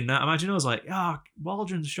buying that? Imagine I was like,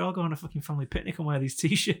 Waldron's sure go on a fucking family picnic and wear these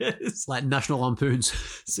t-shirts. Like National Lampoons.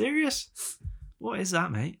 Serious? What is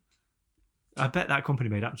that, mate? I bet that company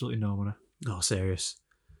made absolutely no money. No, serious.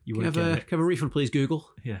 You can I have a refund, please, Google?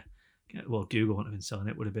 Yeah. Well, Google wouldn't have been selling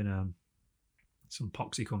it. It would have been some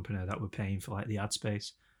poxy company that were paying for like the ad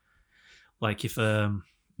space. Like if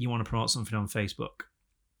you want to promote something on Facebook,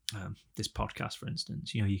 this podcast, for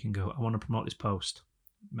instance, you know, you can go, I want to promote this post.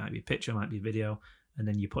 It might be a picture, might be a video. And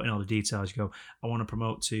then you put in all the details. You go, I want to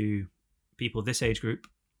promote to people this age group.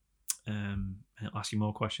 And it'll ask you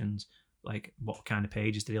more questions. Like what kind of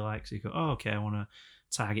pages do they like? So you go, oh, okay, I want to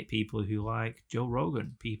target people who like Joe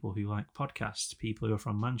Rogan, people who like podcasts, people who are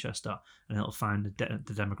from Manchester, and it'll find the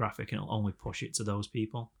demographic and it'll only push it to those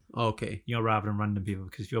people. Okay. You know, rather than random people,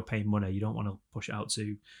 because if you're paying money, you don't want to push it out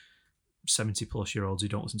to 70-plus-year-olds who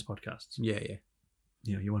don't listen to podcasts. Yeah.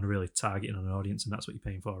 You know, you want to really target on an audience, and that's what you're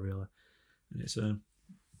paying for, really. And it's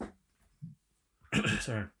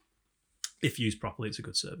sorry, if used properly, it's a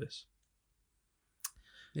good service.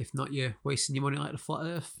 If not, you're wasting your money like the Flat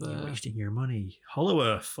Earth. You're wasting your money. Hollow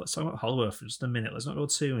Earth. Let's talk about Hollow Earth for just a minute. Let's not go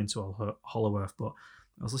too into Hollow Earth, but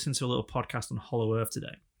I was listening to a little podcast on Hollow Earth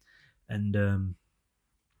today, and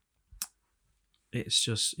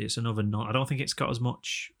it's another. I don't think it's got as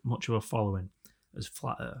much of a following as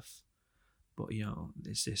Flat Earth, but you know,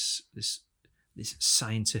 there's this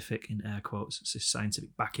scientific, in air quotes, it's this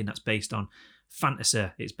scientific backing that's based on fantasy.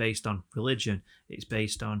 It's based on religion. It's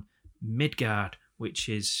based on Midgard, which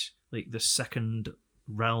is like the second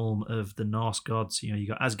realm of the Norse gods. You know, you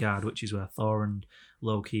got Asgard, which is where Thor and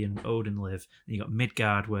Loki and Odin live. And you got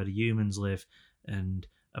Midgard, where the humans live. And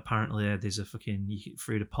apparently there's a fucking,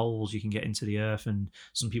 through the poles, you can get into the earth. And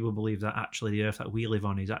some people believe that actually the earth that we live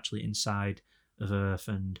on is actually inside of Earth,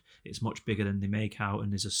 and it's much bigger than they make out.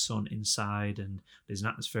 And there's a sun inside, and there's an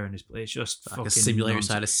atmosphere in this place. It's just like fucking a simulator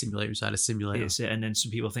inside a simulator inside a simulator. It's it. And then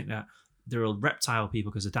some people think that there are reptile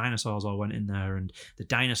people because the dinosaurs all went in there, and the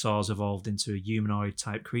dinosaurs evolved into humanoid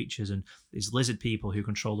type creatures, and there's lizard people who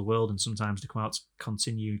control the world, and sometimes they come out to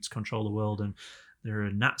continue to control the world. And there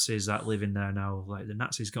are Nazis that live in there now. Like the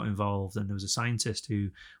Nazis got involved, and there was a scientist who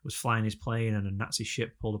was flying his plane, and a Nazi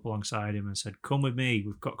ship pulled up alongside him and said, "Come with me.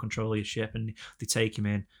 We've got control of your ship." And they take him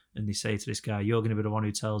in, and they say to this guy, "You're going to be the one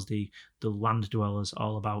who tells the land dwellers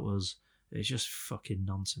all about us." It's just fucking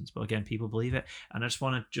nonsense. But again, people believe it. And I just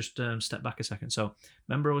want to just step back a second. So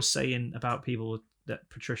remember I was saying about people that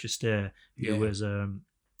Patricia Steer, who was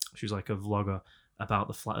she was like a vlogger about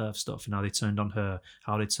the flat earth stuff, and how they turned on her,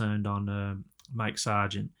 how they turned on Mike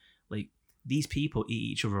Sargent. Like, these people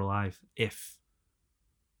eat each other alive if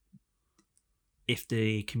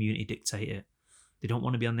the community dictate it. They don't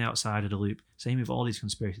want to be on the outside of the loop. Same with all these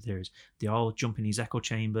conspiracy theories. They all jump in these echo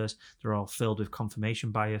chambers. They're all filled with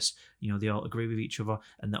confirmation bias. You know, they all agree with each other.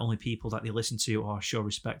 And the only people that they listen to or show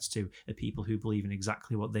respect to are people who believe in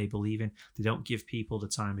exactly what they believe in. They don't give people the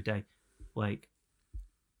time of day. Like,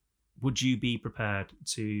 would you be prepared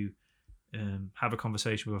to have a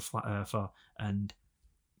conversation with a flat earther and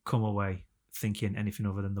come away thinking anything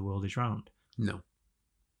other than the world is round? No.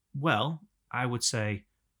 Well, I would say,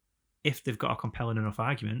 if they've got a compelling enough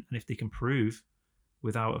argument, and if they can prove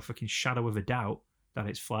without a fucking shadow of a doubt that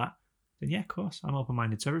it's flat, then yeah, of course, I'm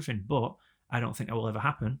open-minded to everything. But I don't think that will ever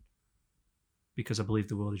happen, because I believe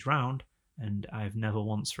the world is round, and I've never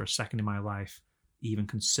once for a second in my life even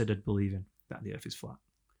considered believing that the earth is flat.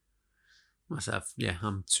 Myself, yeah,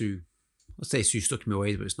 I'm too, I'd say too stuck in my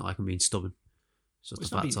ways, but it's not like I'm being stubborn. So it's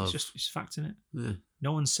just fact, in it. Yeah.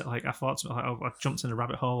 No one's like, I jumped in a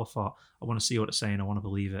rabbit hole. I thought, I want to see what it's saying. I want to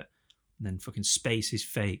believe it. And then fucking space is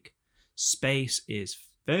fake. Space is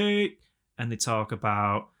fake. And they talk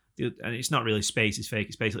about, and it's not really space is fake.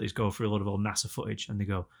 It's basically just go through a lot of old NASA footage, and they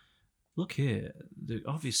go, look here,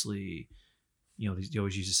 obviously, you know, they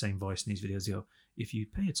always use the same voice in these videos. They go, if you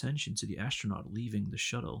pay attention to the astronaut leaving the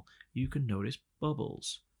shuttle, you can notice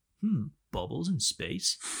bubbles. Bubbles in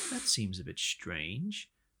space? That seems a bit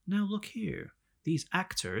strange. Now look here. These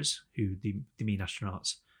actors, who they mean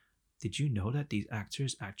astronauts, did you know that these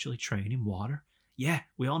actors actually train in water? Yeah,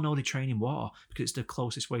 we all know they train in water because it's the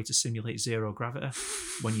closest way to simulate zero gravity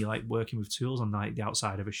when you're like working with tools on like the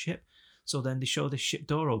outside of a ship. So then they show this ship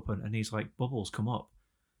door open, and these like bubbles come up,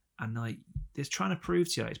 and like they're trying to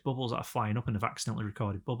prove to you that it's bubbles that are flying up, and they've accidentally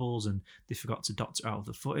recorded bubbles, and they forgot to doctor out of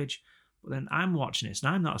the footage. But then I'm watching this,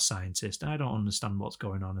 and I'm not a scientist, and I don't understand what's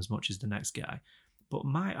going on as much as the next guy. But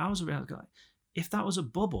I was like, if that was a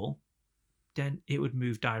bubble, then it would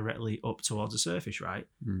move directly up towards the surface, right?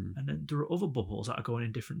 And then there are other bubbles that are going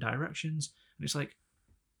in different directions. And it's like,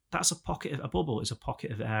 that's a bubble is a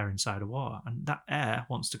pocket of air inside of water. And that air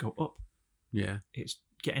wants to go up. Yeah. It's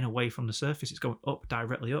getting away from the surface. It's going up,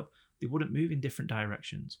 directly up. They wouldn't move in different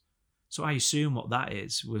directions. So I assume what that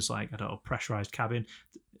is was like, I don't know, pressurized cabin.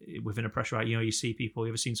 Within a pressurized, you know, you see people,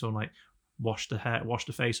 you ever seen someone like wash the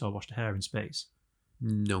face or wash the hair in space?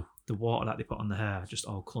 No. The water that they put on the hair just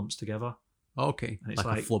all clumps together. Okay. And it's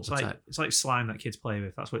it's like slime that kids play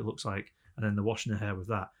with. That's what it looks like. And then they're washing their hair with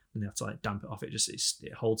that, and they have to like damp it off.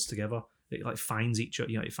 It holds together. It like finds each other.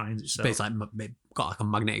 You know, it finds itself. But it's like got like a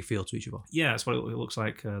magnetic field to each other. Yeah, that's what it looks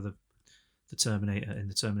like. The Terminator in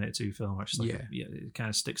the Terminator 2 film, which is like it kind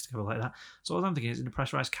of sticks together like that. So all I'm thinking is, in a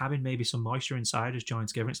pressurized cabin, maybe some moisture inside is joined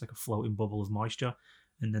together. It's like a floating bubble of moisture,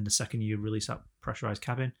 and then the second you release that pressurized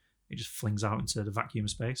cabin, it just flings out into the vacuum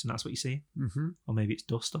of space, and that's what you see. Mm-hmm. Or maybe it's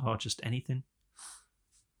dust or just anything.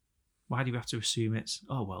 Why do we have to assume it's,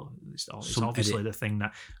 oh, well, it's obviously the thing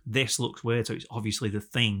that, this looks weird, so it's obviously the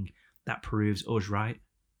thing that proves us right.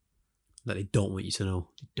 That they don't want you to know.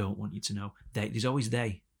 They don't want you to know. There's always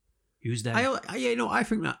they. Who's they? I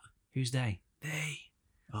think that. Who's they? They.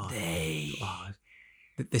 Oh, they. God.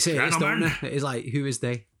 They say this, don't they? It's like, who is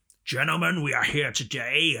they? Gentlemen, we are here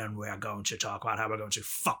today, and we're going to talk about how we're going to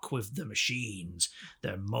fuck with the machines.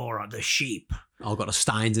 The sheep. All got the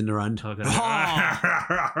steins in their hand.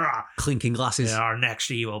 Clinking glasses. Yeah, our next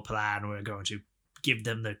evil plan, we're going to give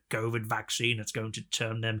them the COVID vaccine that's going to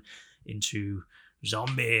turn them into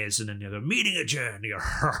zombies, and then they're meeting adjourned.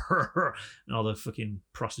 And all the fucking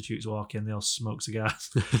prostitutes walk in, they all smoke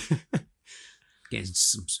cigars. Getting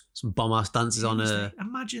some bomb-ass dances on a...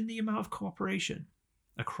 Imagine the amount of cooperation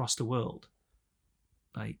across the world,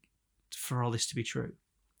 like, for all this to be true.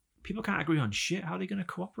 People can't agree on shit. How are they going to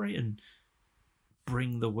cooperate and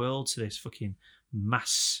bring the world to this fucking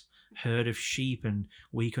mass herd of sheep, and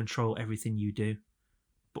we control everything you do?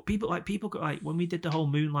 But people got, like, when we did the whole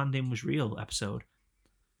moon landing was real episode,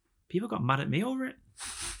 people got mad at me over it.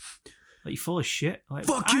 Like, you're full of shit. Like,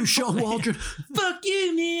 fuck you, Sean Waldron. Fuck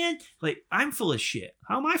you, man. Like, I'm full of shit.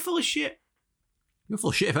 How am I full of shit? You're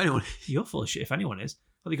full of shit if anyone. You're full of shit if anyone is.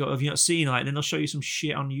 Like, they go, have you not seen? Like, then they'll show you some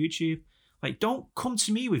shit on YouTube. Like, don't come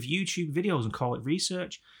to me with YouTube videos and call it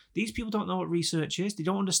research. These people don't know what research is. They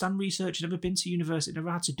don't understand research. They've never been to university.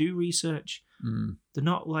 Never had to do research. They're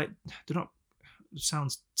not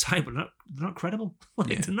sounds tight, but they're not credible.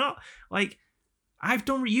 Like, they're not like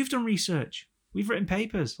you've done research. We've written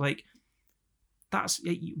papers. Like, that's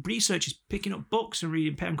research is picking up books and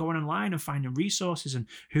reading and going online and finding resources and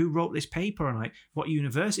who wrote this paper and like what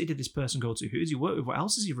university did this person go to, who does he work with, what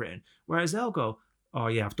else has he written. Whereas they'll go, oh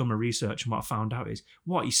yeah, I've done my research and what I found out is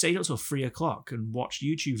what you stayed up till 3 o'clock and watched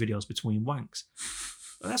YouTube videos between wanks.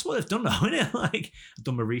 Well, that's what they've done now, isn't it? Like, I've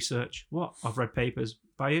done my research. What? I've read papers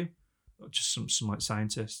by you, or just some like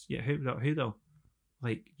scientist. Yeah, who though?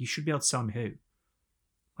 Like, you should be able to tell me who.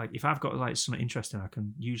 Like, if I've got like something interesting, I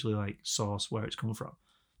can usually like source where it's come from.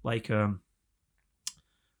 Like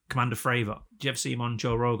Commander Fravor. Do you ever see him on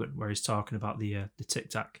Joe Rogan where he's talking about the Tic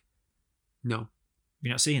Tac? No. Have you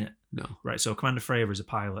not seen it? No. Right. So Commander Fravor is a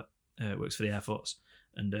pilot, works for the Air Force,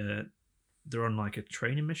 and they're on like a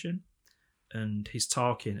training mission, and he's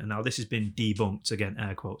talking. And now this has been debunked again,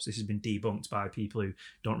 air quotes. This has been debunked by people who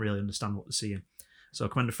don't really understand what they're seeing. So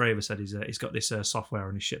Commander Fravor said he's got this software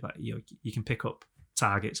on his ship that you can pick up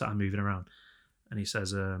targets that are moving around, and he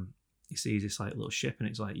says he sees this like little ship, and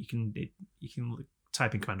it's like you can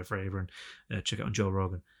type in Commander Fravor and check it on Joe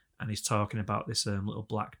Rogan, and he's talking about this little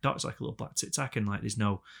black dot. It's like a little black Tic Tac, and like there's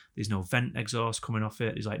no vent exhaust coming off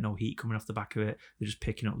it. There's like no heat coming off the back of it. They're just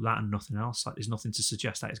picking up that and nothing else. Like, there's nothing to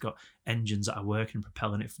suggest that it's got engines that are working and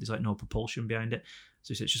propelling it. There's like no propulsion behind it.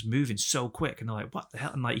 So it's just moving so quick, and they're like, what the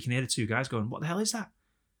hell? And like you can hear the two guys going, what the hell is that?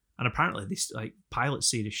 And apparently these like pilots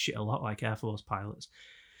see this shit a lot, like Air Force pilots.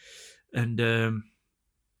 And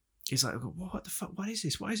he's like, what the fuck? What is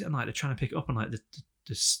this? What is it? And like they're trying to pick it up, and like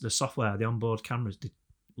the software, the onboard cameras,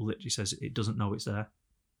 literally says it doesn't know it's there.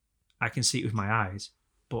 I can see it with my eyes,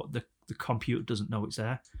 but the computer doesn't know it's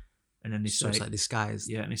there. And then they say, it's like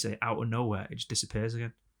disguised. Yeah, and they say out of nowhere it just disappears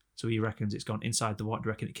again. So he reckons it's gone inside the water. He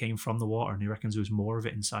reckons it came from the water, and he reckons there was more of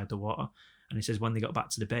it inside the water. And he says when they got back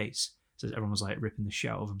to the base, says everyone was like ripping the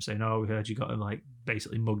shit out of him, saying, "Oh, we heard you got him like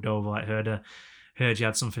basically mugged over. Like heard you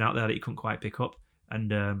had something out there that you couldn't quite pick up."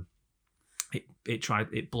 And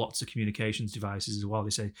it blocked the communications devices as well.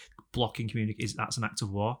 They say blocking that's an act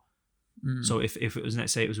of war. So if it was,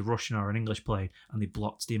 let's say it was a Russian or an English plane and they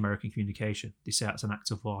blocked the American communication, they say that's an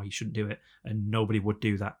act of war. You shouldn't do it, and nobody would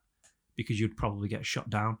do that because you'd probably get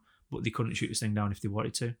shot down. But they couldn't shoot this thing down if they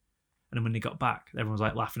wanted to. And then when they got back, everyone was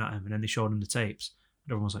like laughing at him, and then they showed him the tapes,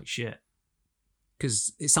 and everyone was like, "Shit."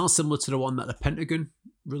 Because it sounds similar to the one that the Pentagon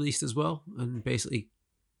released as well, and basically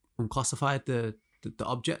unclassified the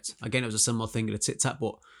object. Again, it was a similar thing in the Tic Tac,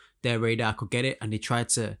 but their radar could get it, and they tried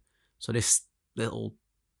to. So this little,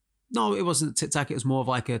 no, it wasn't a Tic Tac. It was more of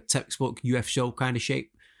like a textbook UFO kind of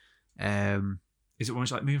shape. Is it when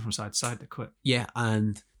it's like moving from side to side? They're quick. Yeah,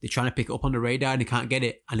 and they're trying to pick it up on the radar, and they can't get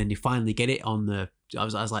it, and then they finally get it on the. I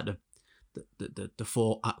was like the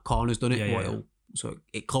four corners done it. Yeah. So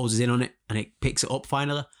it closes in on it, and it picks it up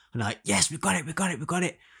finally, and they're like, yes, we got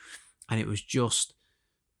it. And it was just,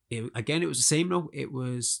 it was the same though. It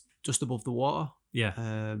was just above the water. Yeah.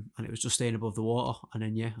 And it was just staying above the water, and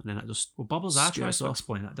then that just. Well, Bob Lazar tries to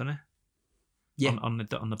explain that, doesn't he? Yeah. On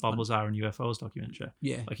the Bob Lazar and UFOs documentary.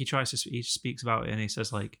 Yeah. Like he speaks about it, and he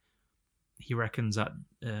says like he reckons that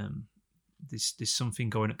there's something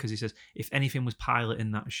going on, because he says if anything was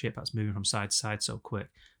piloting that ship that's moving from side to side so quick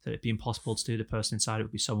that it'd be impossible to do, the person inside it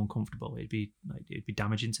would be so uncomfortable, it'd be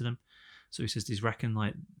damaging to them. So he says he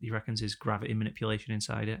reckons there's gravity manipulation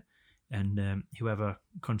inside it, and whoever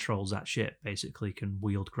controls that ship basically can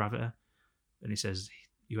wield gravity. And he says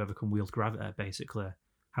whoever can wield gravity basically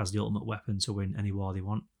has the ultimate weapon to win any war they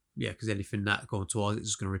want. Yeah, because anything that going towards it is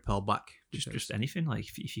just going to repel back. Just anything. Like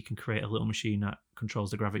if you can create a little machine that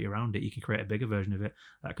controls the gravity around it, you can create a bigger version of it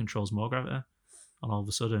that controls more gravity. And all of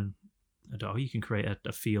a sudden, you can create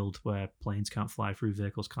a field where planes can't fly through,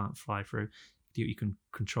 vehicles can't fly through. You can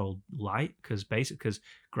control light because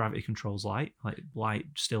gravity controls light. Like light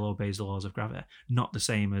still obeys the laws of gravity. Not the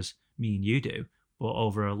same as me and you do, but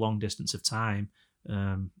over a long distance of time,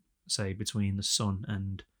 say between the sun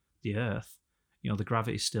and the Earth, the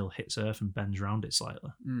gravity still hits Earth and bends around it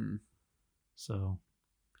slightly. So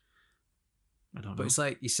I don't know. But it's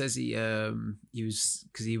like he says he was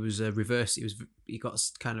reverse. He got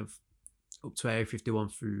kind of up to Area 51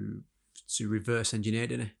 to reverse engineer,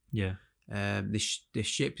 didn't he? Yeah. This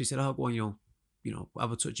ship. He said, "Oh, go on,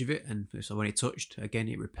 have a touch of it." And so when he touched again,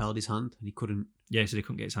 it repelled his hand, and he couldn't. Yeah, he said he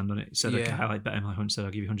couldn't get his hand on it. He said, "I like bet him like $100. I'll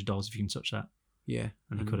give you $100 if you can touch that." Yeah,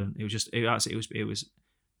 and he couldn't. It was just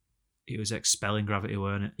it was expelling gravity,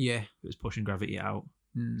 weren't it? Yeah, it was pushing gravity out.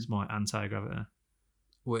 It's more anti-gravity.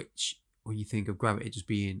 Which when you think of gravity just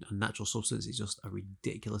being a natural substance, it's just a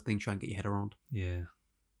ridiculous thing trying to get your head around. Yeah.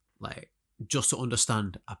 Like, just to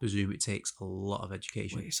understand, I presume it takes a lot of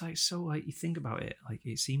education. Well, it's like, so like you think about it, like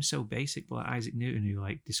it seems so basic, but like Isaac Newton, who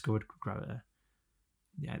like discovered gravity,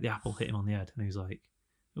 yeah, the apple hit him on the head, and he was like,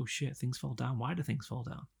 "Oh shit, things fall down. Why do things fall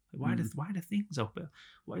down? Like, why do things obey?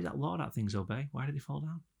 Why is that law that things obey? Why do they fall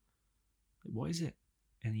down? Like, what is it?"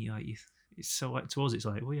 And he like, it's so like to us, it's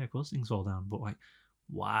like, well, yeah, of course things fall down, but like,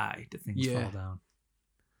 why do things fall down?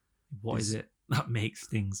 What is it that makes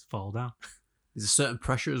things fall down? There's a certain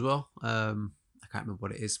pressure as well. I can't remember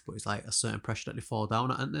what it is, but it's like a certain pressure that they fall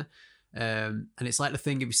down at, isn't there? And it's like the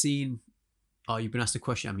thing, have you seen, or you've been asked a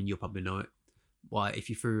question, I mean, you'll probably know it. Why, if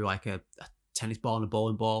you threw like a tennis ball and a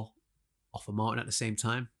bowling ball off a mountain at the same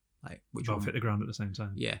time, like which both one? Hit the ground at the same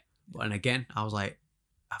time. Yeah. And again, I was like,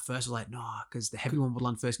 at first I was like, no, because the heavy one would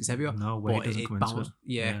land first, it's heavier. No way, it doesn't come into it.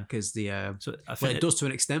 Yeah, because the so I think well, it does to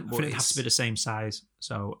an extent, but it has to be the same size.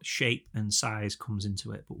 So shape and size comes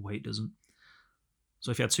into it, but weight doesn't. So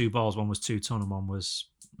if you had two balls, one was 2 ton and one was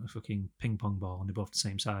a fucking ping pong ball, and they're both the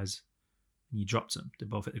same size, and you dropped them, they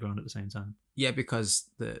both hit the ground at the same time. Yeah, because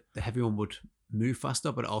the heavy one would move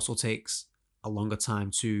faster, but it also takes a longer time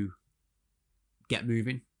to get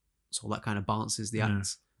moving. So that kind of balances the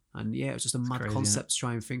act. And yeah, it's just a mad concept to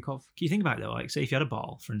try and think of. Can you think about it though? Like, say if you had a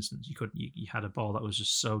ball, for instance, you had a ball that was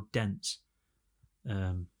just so dense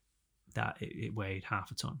that it weighed half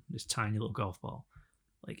a ton, this tiny little golf ball.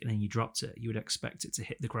 Like, and then you dropped it, you would expect it to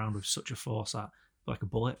hit the ground with such a force that, like a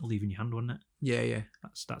bullet, leaving your hand, wouldn't it? Yeah, yeah.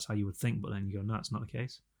 That's how you would think, but then you go, no, it's not the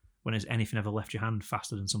case. When has anything ever left your hand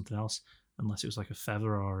faster than something else, unless it was like a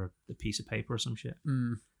feather or a piece of paper or some shit?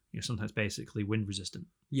 Sometimes basically wind resistant.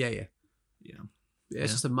 Yeah.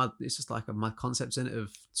 It's just like a mad concept in it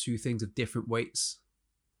of two things of different weights.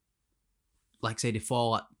 Like say they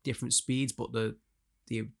fall at different speeds, but the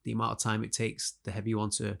amount of time it takes the heavy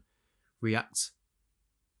one to react.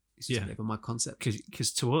 It's just a bit of a mad concept.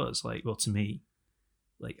 Because to us, like, well, to me,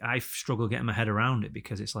 like I struggle getting my head around it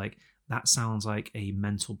because it's like that sounds like a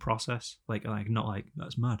mental process, like not like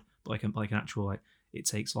that's mad, but like an actual like it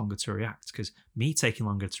takes longer to react. Because me taking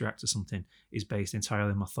longer to react to something is based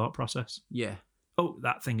entirely on my thought process. Yeah. Oh,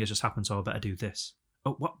 that thing has just happened, so I better do this.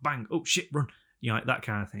 Oh, what? Bang! Oh shit! Run! Like that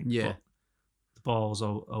kind of thing. Yeah. But the ball's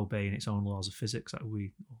obeying its own laws of physics that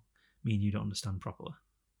me and you don't understand properly.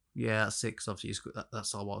 Yeah, that's it. Because obviously,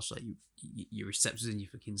 that's all what's like your receptors in your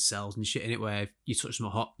fucking cells and shit in it. Where if you touch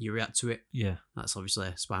something hot, you react to it. Yeah, that's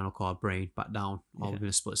obviously spinal cord, brain, back down, all within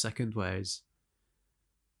a split second. Whereas,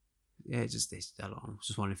 yeah, I don't know. It's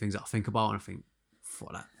just one of the things that I think about, and I think,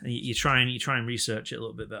 fuck that. And you try and research it a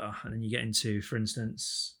little bit better, and then you get into, for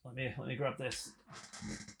instance, let me grab this.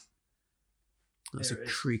 That's a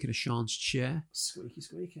creak of Sean's chair.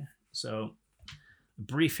 Squeaky. So.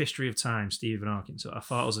 Brief History of Time, Stephen Hawking. So I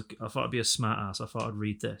thought I'd be a smart ass. I thought I'd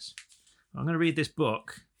read this. I'm going to read this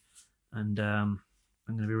book, and I'm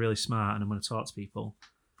going to be really smart, and I'm going to talk to people.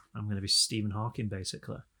 I'm going to be Stephen Hawking,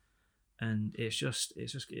 basically. And it's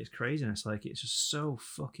crazy. And it's just so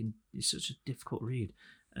fucking. It's such a difficult read,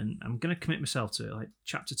 and I'm going to commit myself to it. Like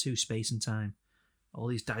Chapter 2, Space and Time, all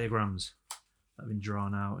these diagrams that have been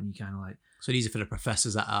drawn out, and you kind of like. So these are for the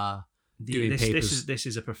professors that are. This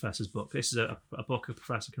is a professor's book. This is a book a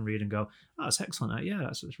professor can read and go, oh, that's excellent. Yeah,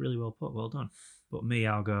 that's really well put. Well done. But me,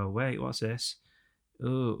 I'll go, wait, what's this?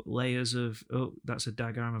 Oh, layers of, that's a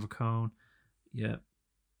diagram of a cone. Yeah.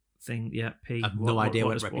 Thing, yeah, P. I have no idea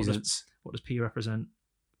what it represents. What does P represent?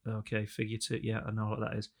 Okay, figure 2. Yeah, I know what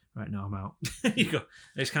that is. Right, now I'm out. You go.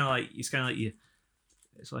 It's kind of like you.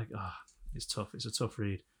 It's like, it's tough. It's a tough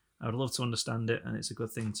read. I would love to understand it, and it's a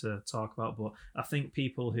good thing to talk about. But I think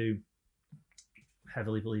people who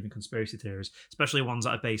heavily believe in conspiracy theories, especially ones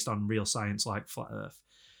that are based on real science like flat Earth,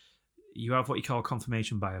 you have what you call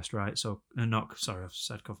confirmation bias, right? So,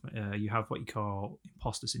 you have what you call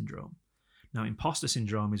imposter syndrome. Now, imposter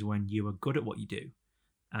syndrome is when you are good at what you do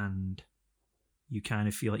and you kind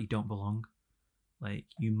of feel like you don't belong. Like,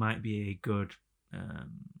 you might be a good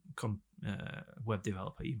web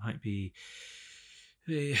developer, you might be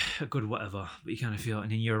a good whatever, but you kind of feel,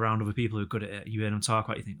 and then you're around other people who are good at it, you hear them talk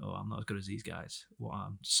about it, you think, oh, I'm not as good as these guys.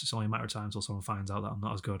 Well, it's only a matter of time until someone finds out that I'm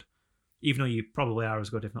not as good, even though you probably are as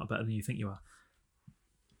good, if not better than you think you are.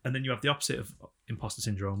 And then you have the opposite of imposter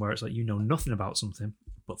syndrome, where it's like you know nothing about something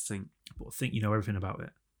but think you know everything about it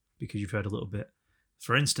because you've heard a little bit.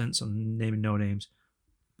 For instance, I'm naming no names,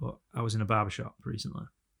 but I was in a barbershop recently,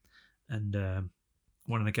 and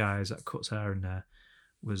one of the guys that cuts hair in there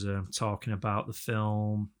was talking about the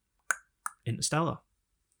film Interstellar.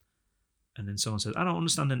 And then someone said, I don't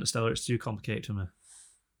understand Interstellar, it's too complicated for me.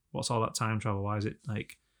 What's all that time travel? Why is it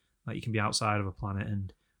like Like you can be outside of a planet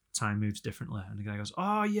and time moves differently. And the guy goes,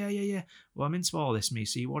 oh, yeah. Well, I'm into all this, me.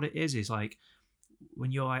 See, what it is like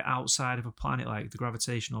when you're like outside of a planet, like the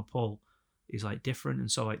gravitational pull is like different.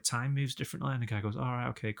 And so like time moves differently. And the guy goes, all right,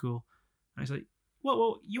 okay, cool. And he's like,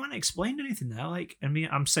 well, you haven't explained anything there. Like, I mean,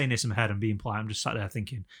 I'm saying this in my head, I'm being polite. I'm just sat there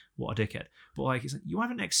thinking, what a dickhead. But like, it's like, you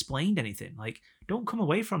haven't explained anything. Like, don't come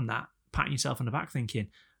away from that patting yourself on the back thinking,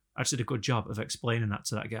 I just did a good job of explaining that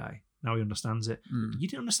to that guy. Now he understands it. You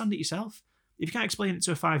didn't understand it yourself. If you can't explain it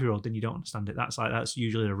to a 5-year-old, then you don't understand it. That's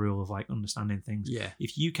usually the rule of like understanding things. Yeah.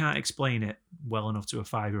 If you can't explain it well enough to a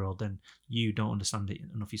 5-year-old, then you don't understand it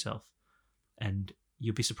enough yourself. And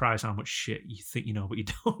you'll be surprised how much shit you think you know, but you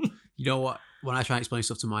don't. You know what? When I try and explain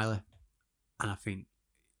stuff to Miley, and I think,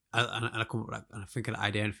 I come up with that, and I think of the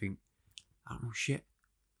idea and think, I don't know shit.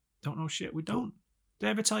 Don't know shit. We don't. Did I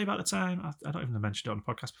ever tell you about the time? I don't even mention it on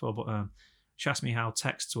the podcast before, but she asked me how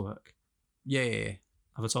texts work. Yeah.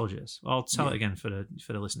 Have I told you this? I'll tell it again for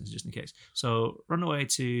the listeners, just in case. So, run away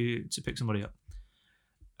to pick somebody up,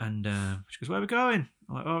 and she goes, "Where are we going?"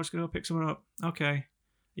 I'm like, "Oh, we're just gonna go pick someone up." Okay. Are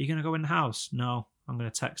you gonna go in the house? No, I'm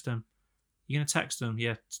gonna text them. You gonna text them?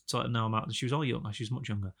 Yeah, to let them know I'm out. She was all young. She was much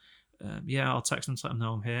younger. Yeah, I'll text them to let them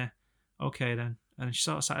know I'm here. Okay then. And she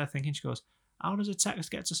sort of sat there thinking. She goes, "How does a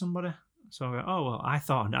text get to somebody?" So I go, "Oh well, I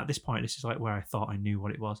thought at this point this is like where I thought I knew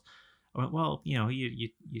what it was." I went, "Well, you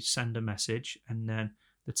send a message and then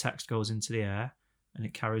the text goes into the air and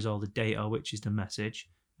it carries all the data, which is the message,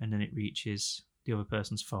 and then it reaches the other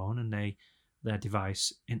person's phone and their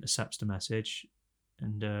device intercepts the message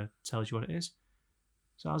and tells you what it is.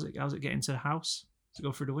 So how's it get into the house? Does it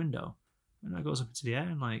go through the window?" And it goes up into the air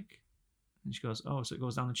and she goes, "Oh, so it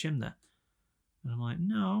goes down the chimney." And I'm like,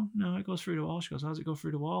 no, it goes through the wall. She goes, "How does it go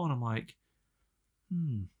through the wall?" And I'm like,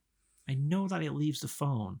 I know that it leaves the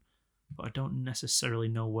phone, but I don't necessarily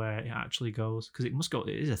know where it actually goes because it must go.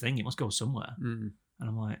 It is a thing. It must go somewhere. And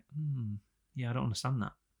I'm like, yeah, I don't understand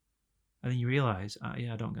that. And then you realise,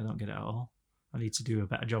 I don't get it at all. I need to do a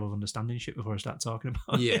better job of understanding shit before I start talking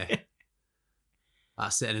about it.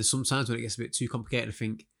 That's it. And then sometimes when it gets a bit too complicated, I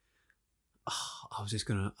think, I was just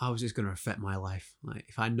gonna affect my life. Like,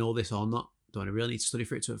 if I know this or not, do I really need to study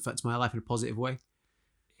for it to affect my life in a positive way?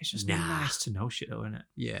 It's just nice to know shit, though, isn't it?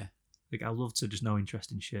 Yeah. Like, I love to just know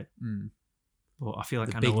interesting shit. But I feel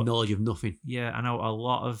like I know knowledge of nothing. Yeah, I know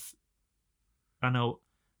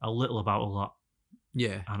a little about a lot.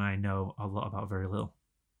 Yeah. And I know a lot about very little.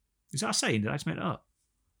 Is that a saying? Did I just make it up?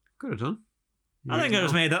 Could have done. I think I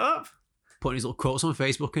just made that up. Putting his little quotes on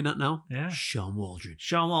Facebook and that now. Yeah. Sean Waldron.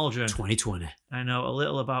 2020. I know a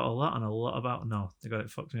little about a lot and a lot about... No, they got it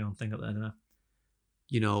fucked me on thing up there, didn't I?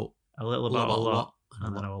 You know... A little about a lot.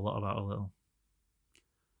 And I know a lot about a little.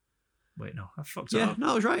 Wait, no. I fucked it up. Yeah,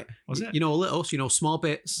 no, I was right. Was it? You know a little, so you know small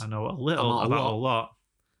bits. I know a little about a lot.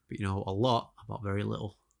 But you know a lot about very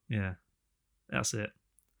little. Yeah. That's it.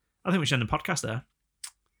 I think we should end the podcast there.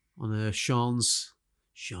 On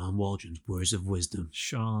Sean Waldron's Words of Wisdom.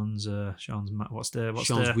 Sean's Sean's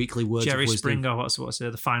weekly Words Jerry of Wisdom. Springer, what's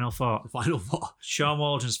the final thought? The final thought. Sean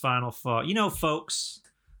Waldron's final thought. You know, folks,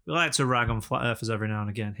 we like to rag on flat earthers every now and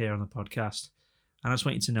again here on the podcast. And I just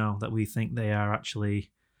want you to know that we think they are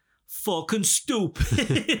actually fucking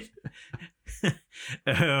stupid.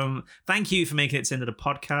 Thank you for making it to the end of the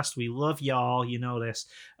podcast. We love y'all. You know this.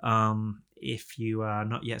 If you are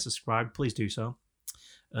not yet subscribed, please do so.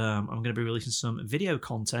 I'm going to be releasing some video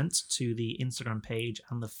content to the Instagram page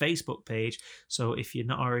and the Facebook page. So if you're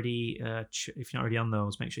not already on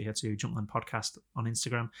those, make sure you head to Junkland Podcast on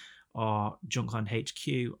Instagram or Junkland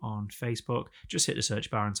HQ on Facebook. Just hit the search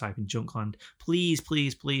bar and type in Junkland. Please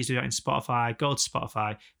do that in Spotify. Go to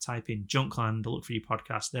Spotify, type in Junkland, look for your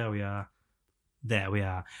podcast. There we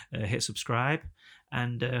are. Hit subscribe.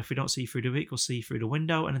 And if we don't see you through the week, we'll see you through the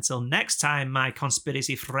window. And until next time, my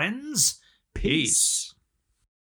conspiracy friends, peace.